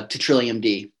addicted to Trillium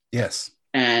D. Yes.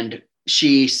 And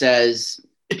she says,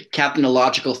 Captain, the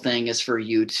logical thing is for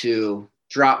you to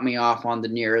drop me off on the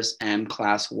nearest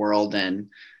M-class world and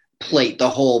plate the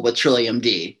hole with Trillium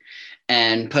D.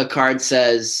 And Picard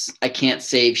says, I can't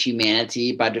save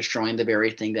humanity by destroying the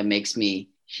very thing that makes me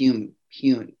human.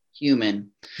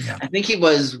 Yeah. I think he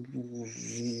was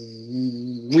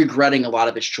regretting a lot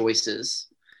of his choices.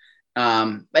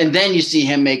 And then you see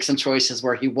him make some choices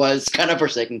where he was kind of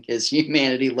forsaking his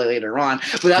humanity later on.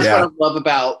 But that's what I love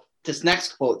about this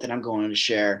next quote that I'm going to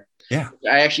share. Yeah.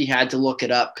 I actually had to look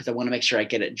it up because I want to make sure I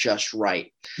get it just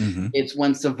right. Mm-hmm. It's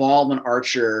when Saval and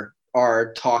Archer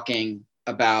are talking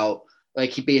about,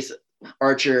 like,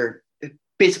 Archer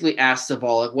basically asks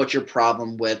Saval, like, what's your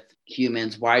problem with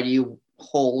humans? Why do you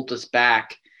hold us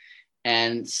back?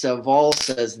 And Saval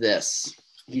says this.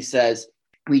 He says,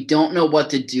 we don't know what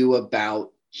to do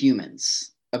about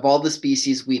humans. Of all the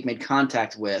species we've made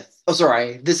contact with,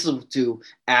 this is to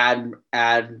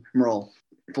Admiral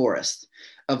Forrest.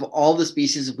 Of all the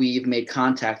species we've made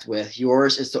contact with,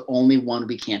 yours is the only one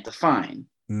we can't define.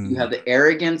 You have the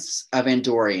arrogance of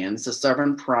Andorians, the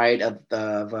stubborn pride of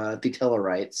the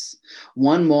Tellarites.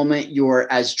 One moment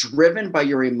you're as driven by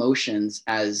your emotions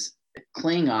as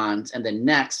Klingons, and the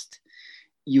next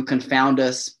you confound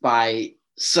us by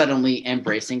suddenly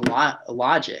embracing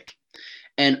logic.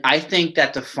 And I think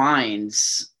that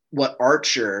defines what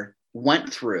Archer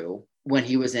went through when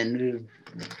he was in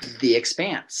The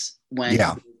Expanse,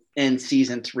 in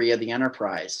season 3 of the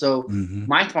Enterprise. So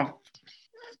my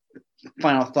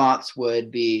final thoughts would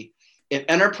be, if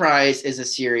Enterprise is a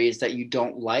series that you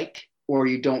don't like or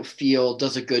you don't feel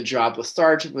does a good job with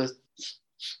Star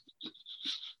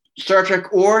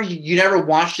Trek, or you never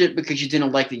watched it because you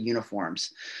didn't like the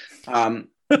uniforms,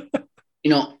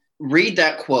 read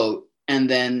that quote and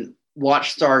then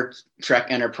watch Star Trek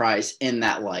Enterprise in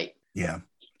that light. Yeah.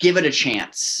 Give it a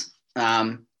chance.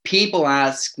 People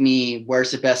ask me where's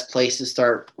the best place to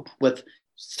start with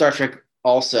Star Trek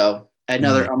also.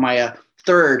 On my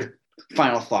third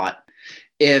final thought.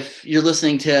 If you're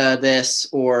listening to this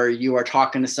or you are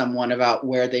talking to someone about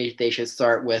where they should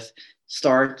start with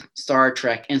Star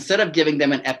Trek, instead of giving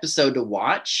them an episode to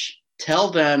watch,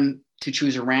 tell them to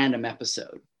choose a random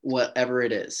episode, whatever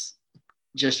it is.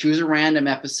 Just choose a random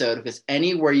episode, because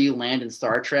anywhere you land in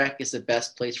Star Trek is the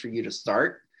best place for you to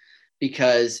start,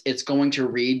 because it's going to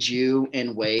read you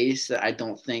in ways that I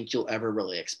don't think you'll ever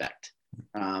really expect.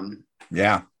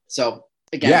 So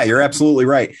again, you're absolutely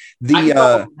right.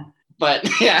 But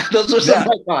those are some of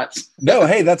my thoughts. No,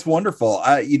 hey, that's wonderful.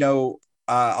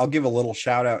 I'll give a little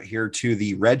shout out here to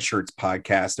the Red Shirts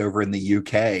podcast over in the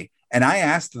UK. And I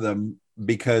asked them,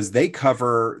 because they're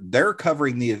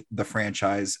covering the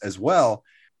franchise as well,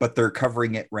 but they're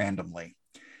covering it randomly.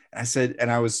 I said,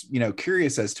 and I was,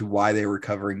 curious as to why they were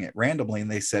covering it randomly. And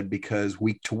they said, because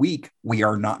week to week, we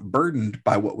are not burdened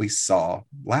by what we saw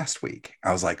last week.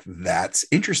 I was like, that's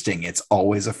interesting. It's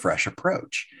always a fresh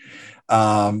approach.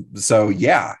 So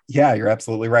you're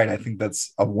absolutely right. I think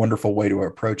that's a wonderful way to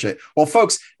approach it. Well,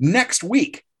 folks, next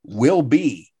week will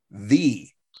be the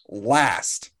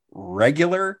last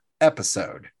regular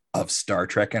episode of Star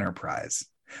Trek Enterprise.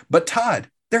 But Todd,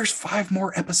 there's 5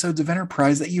 more episodes of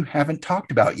Enterprise that you haven't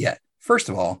talked about yet. First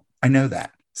of all, I know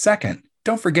that. Second,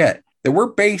 don't forget that we're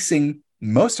basing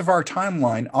most of our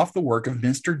timeline off the work of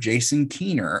Mr. Jason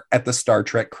Keener at the Star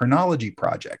Trek Chronology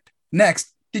Project.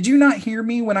 Next, did you not hear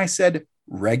me when I said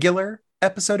regular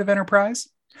episode of Enterprise?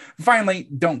 Finally,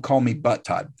 don't call me Butt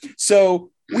Todd. So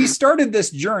we started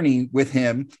this journey with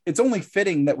him. It's only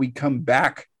fitting that we come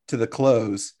back to the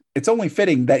close. It's only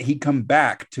fitting that he come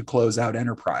back to close out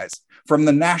Enterprise. From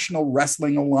the National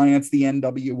Wrestling Alliance, the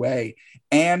NWA,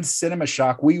 and Cinema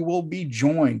Shock, we will be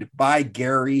joined by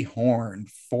Gary Horn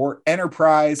for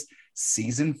Enterprise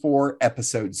Season 4,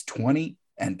 Episodes 20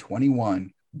 and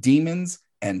 21, Demons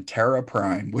and Terra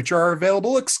Prime, which are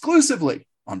available exclusively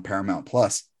on Paramount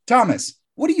Plus. Thomas,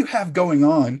 what do you have going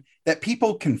on that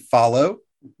people can follow,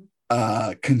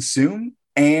 consume,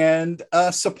 and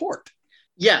support?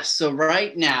 Yes. So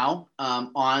right now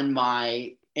on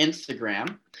my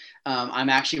Instagram, I'm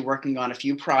actually working on a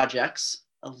few projects,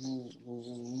 a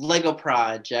Lego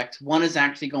project. One is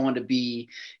actually going to be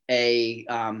a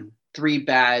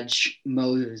 3-badge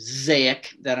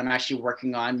mosaic that I'm actually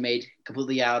working on, made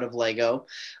completely out of Lego.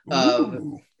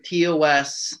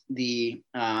 TOS, the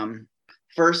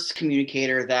first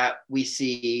communicator that we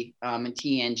see in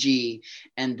TNG,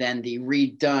 and then the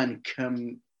redone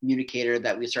communicator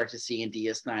that we start to see in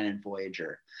DS9 and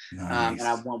Voyager. Nice. And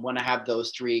I want to have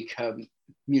those 3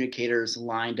 communicators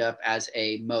lined up as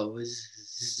a mosaic.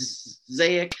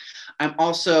 I'm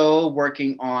also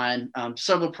working on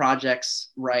several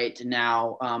projects right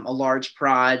now. A large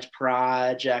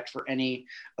project for any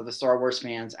of the Star Wars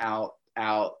fans out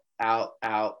out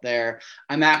there.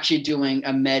 I'm actually doing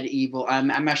a medieval.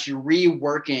 I'm actually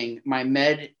reworking my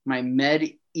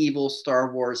medieval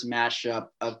Star Wars mashup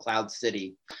of Cloud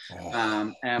City.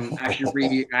 I'm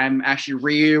actually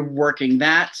reworking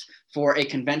that for a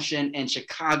convention in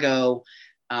Chicago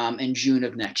in June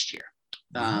of next year.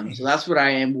 So that's what I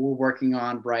am working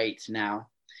on right now.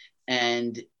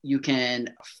 And you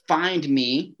can find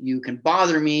me, you can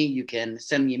bother me, you can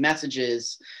send me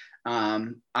messages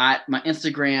at my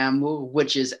Instagram,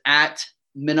 which is at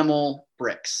Minimal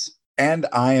Bricks. And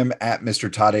I am at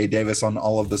Mr. Todd A. Davis on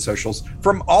all of the socials.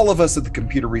 From all of us at the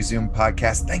Computer Resume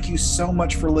podcast, thank you so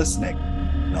much for listening.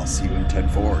 And I'll see you in 10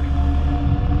 Forward.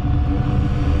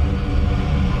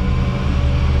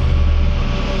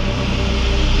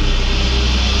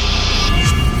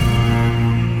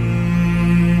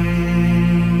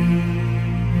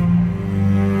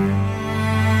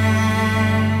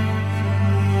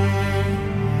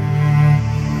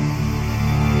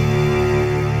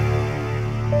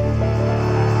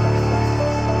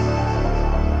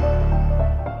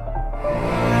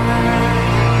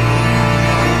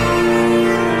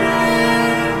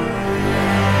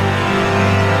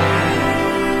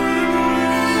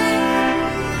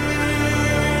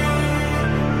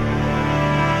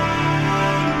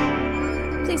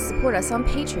 Us on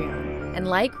Patreon and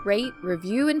like, rate,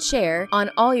 review, and share on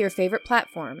all your favorite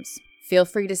platforms. Feel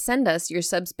free to send us your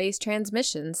subspace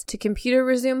transmissions to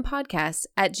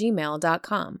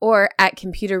computerresumepodcast@gmail.com or at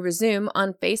Computer Resume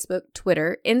on Facebook,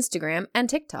 Twitter, Instagram, and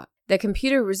TikTok. The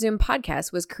Computer Resume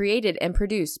podcast was created and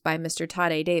produced by Mr.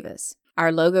 Todd A. Davis.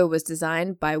 Our logo was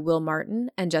designed by Will Martin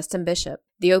and Justin Bishop.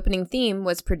 The opening theme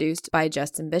was produced by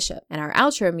Justin Bishop, and our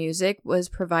outro music was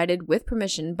provided with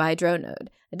permission by Dronode.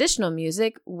 Additional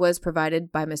music was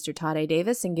provided by Mr. Todd A.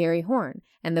 Davis and Gary Horn,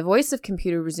 and the voice of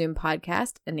Computer Resume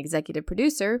podcast and executive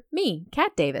producer, me,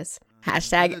 Kat Davis. #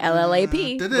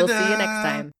 LLAP. We'll see you next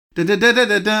time. Going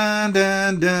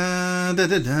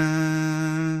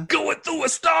through a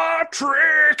Star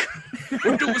Trek.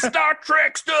 We're doing Star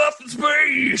Trek stuff in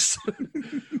space.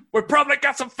 We probably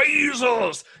got some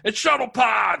phasers and shuttle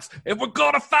pods, and we're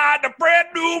gonna find a brand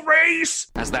new race.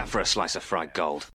 How's that for a slice of fried gold?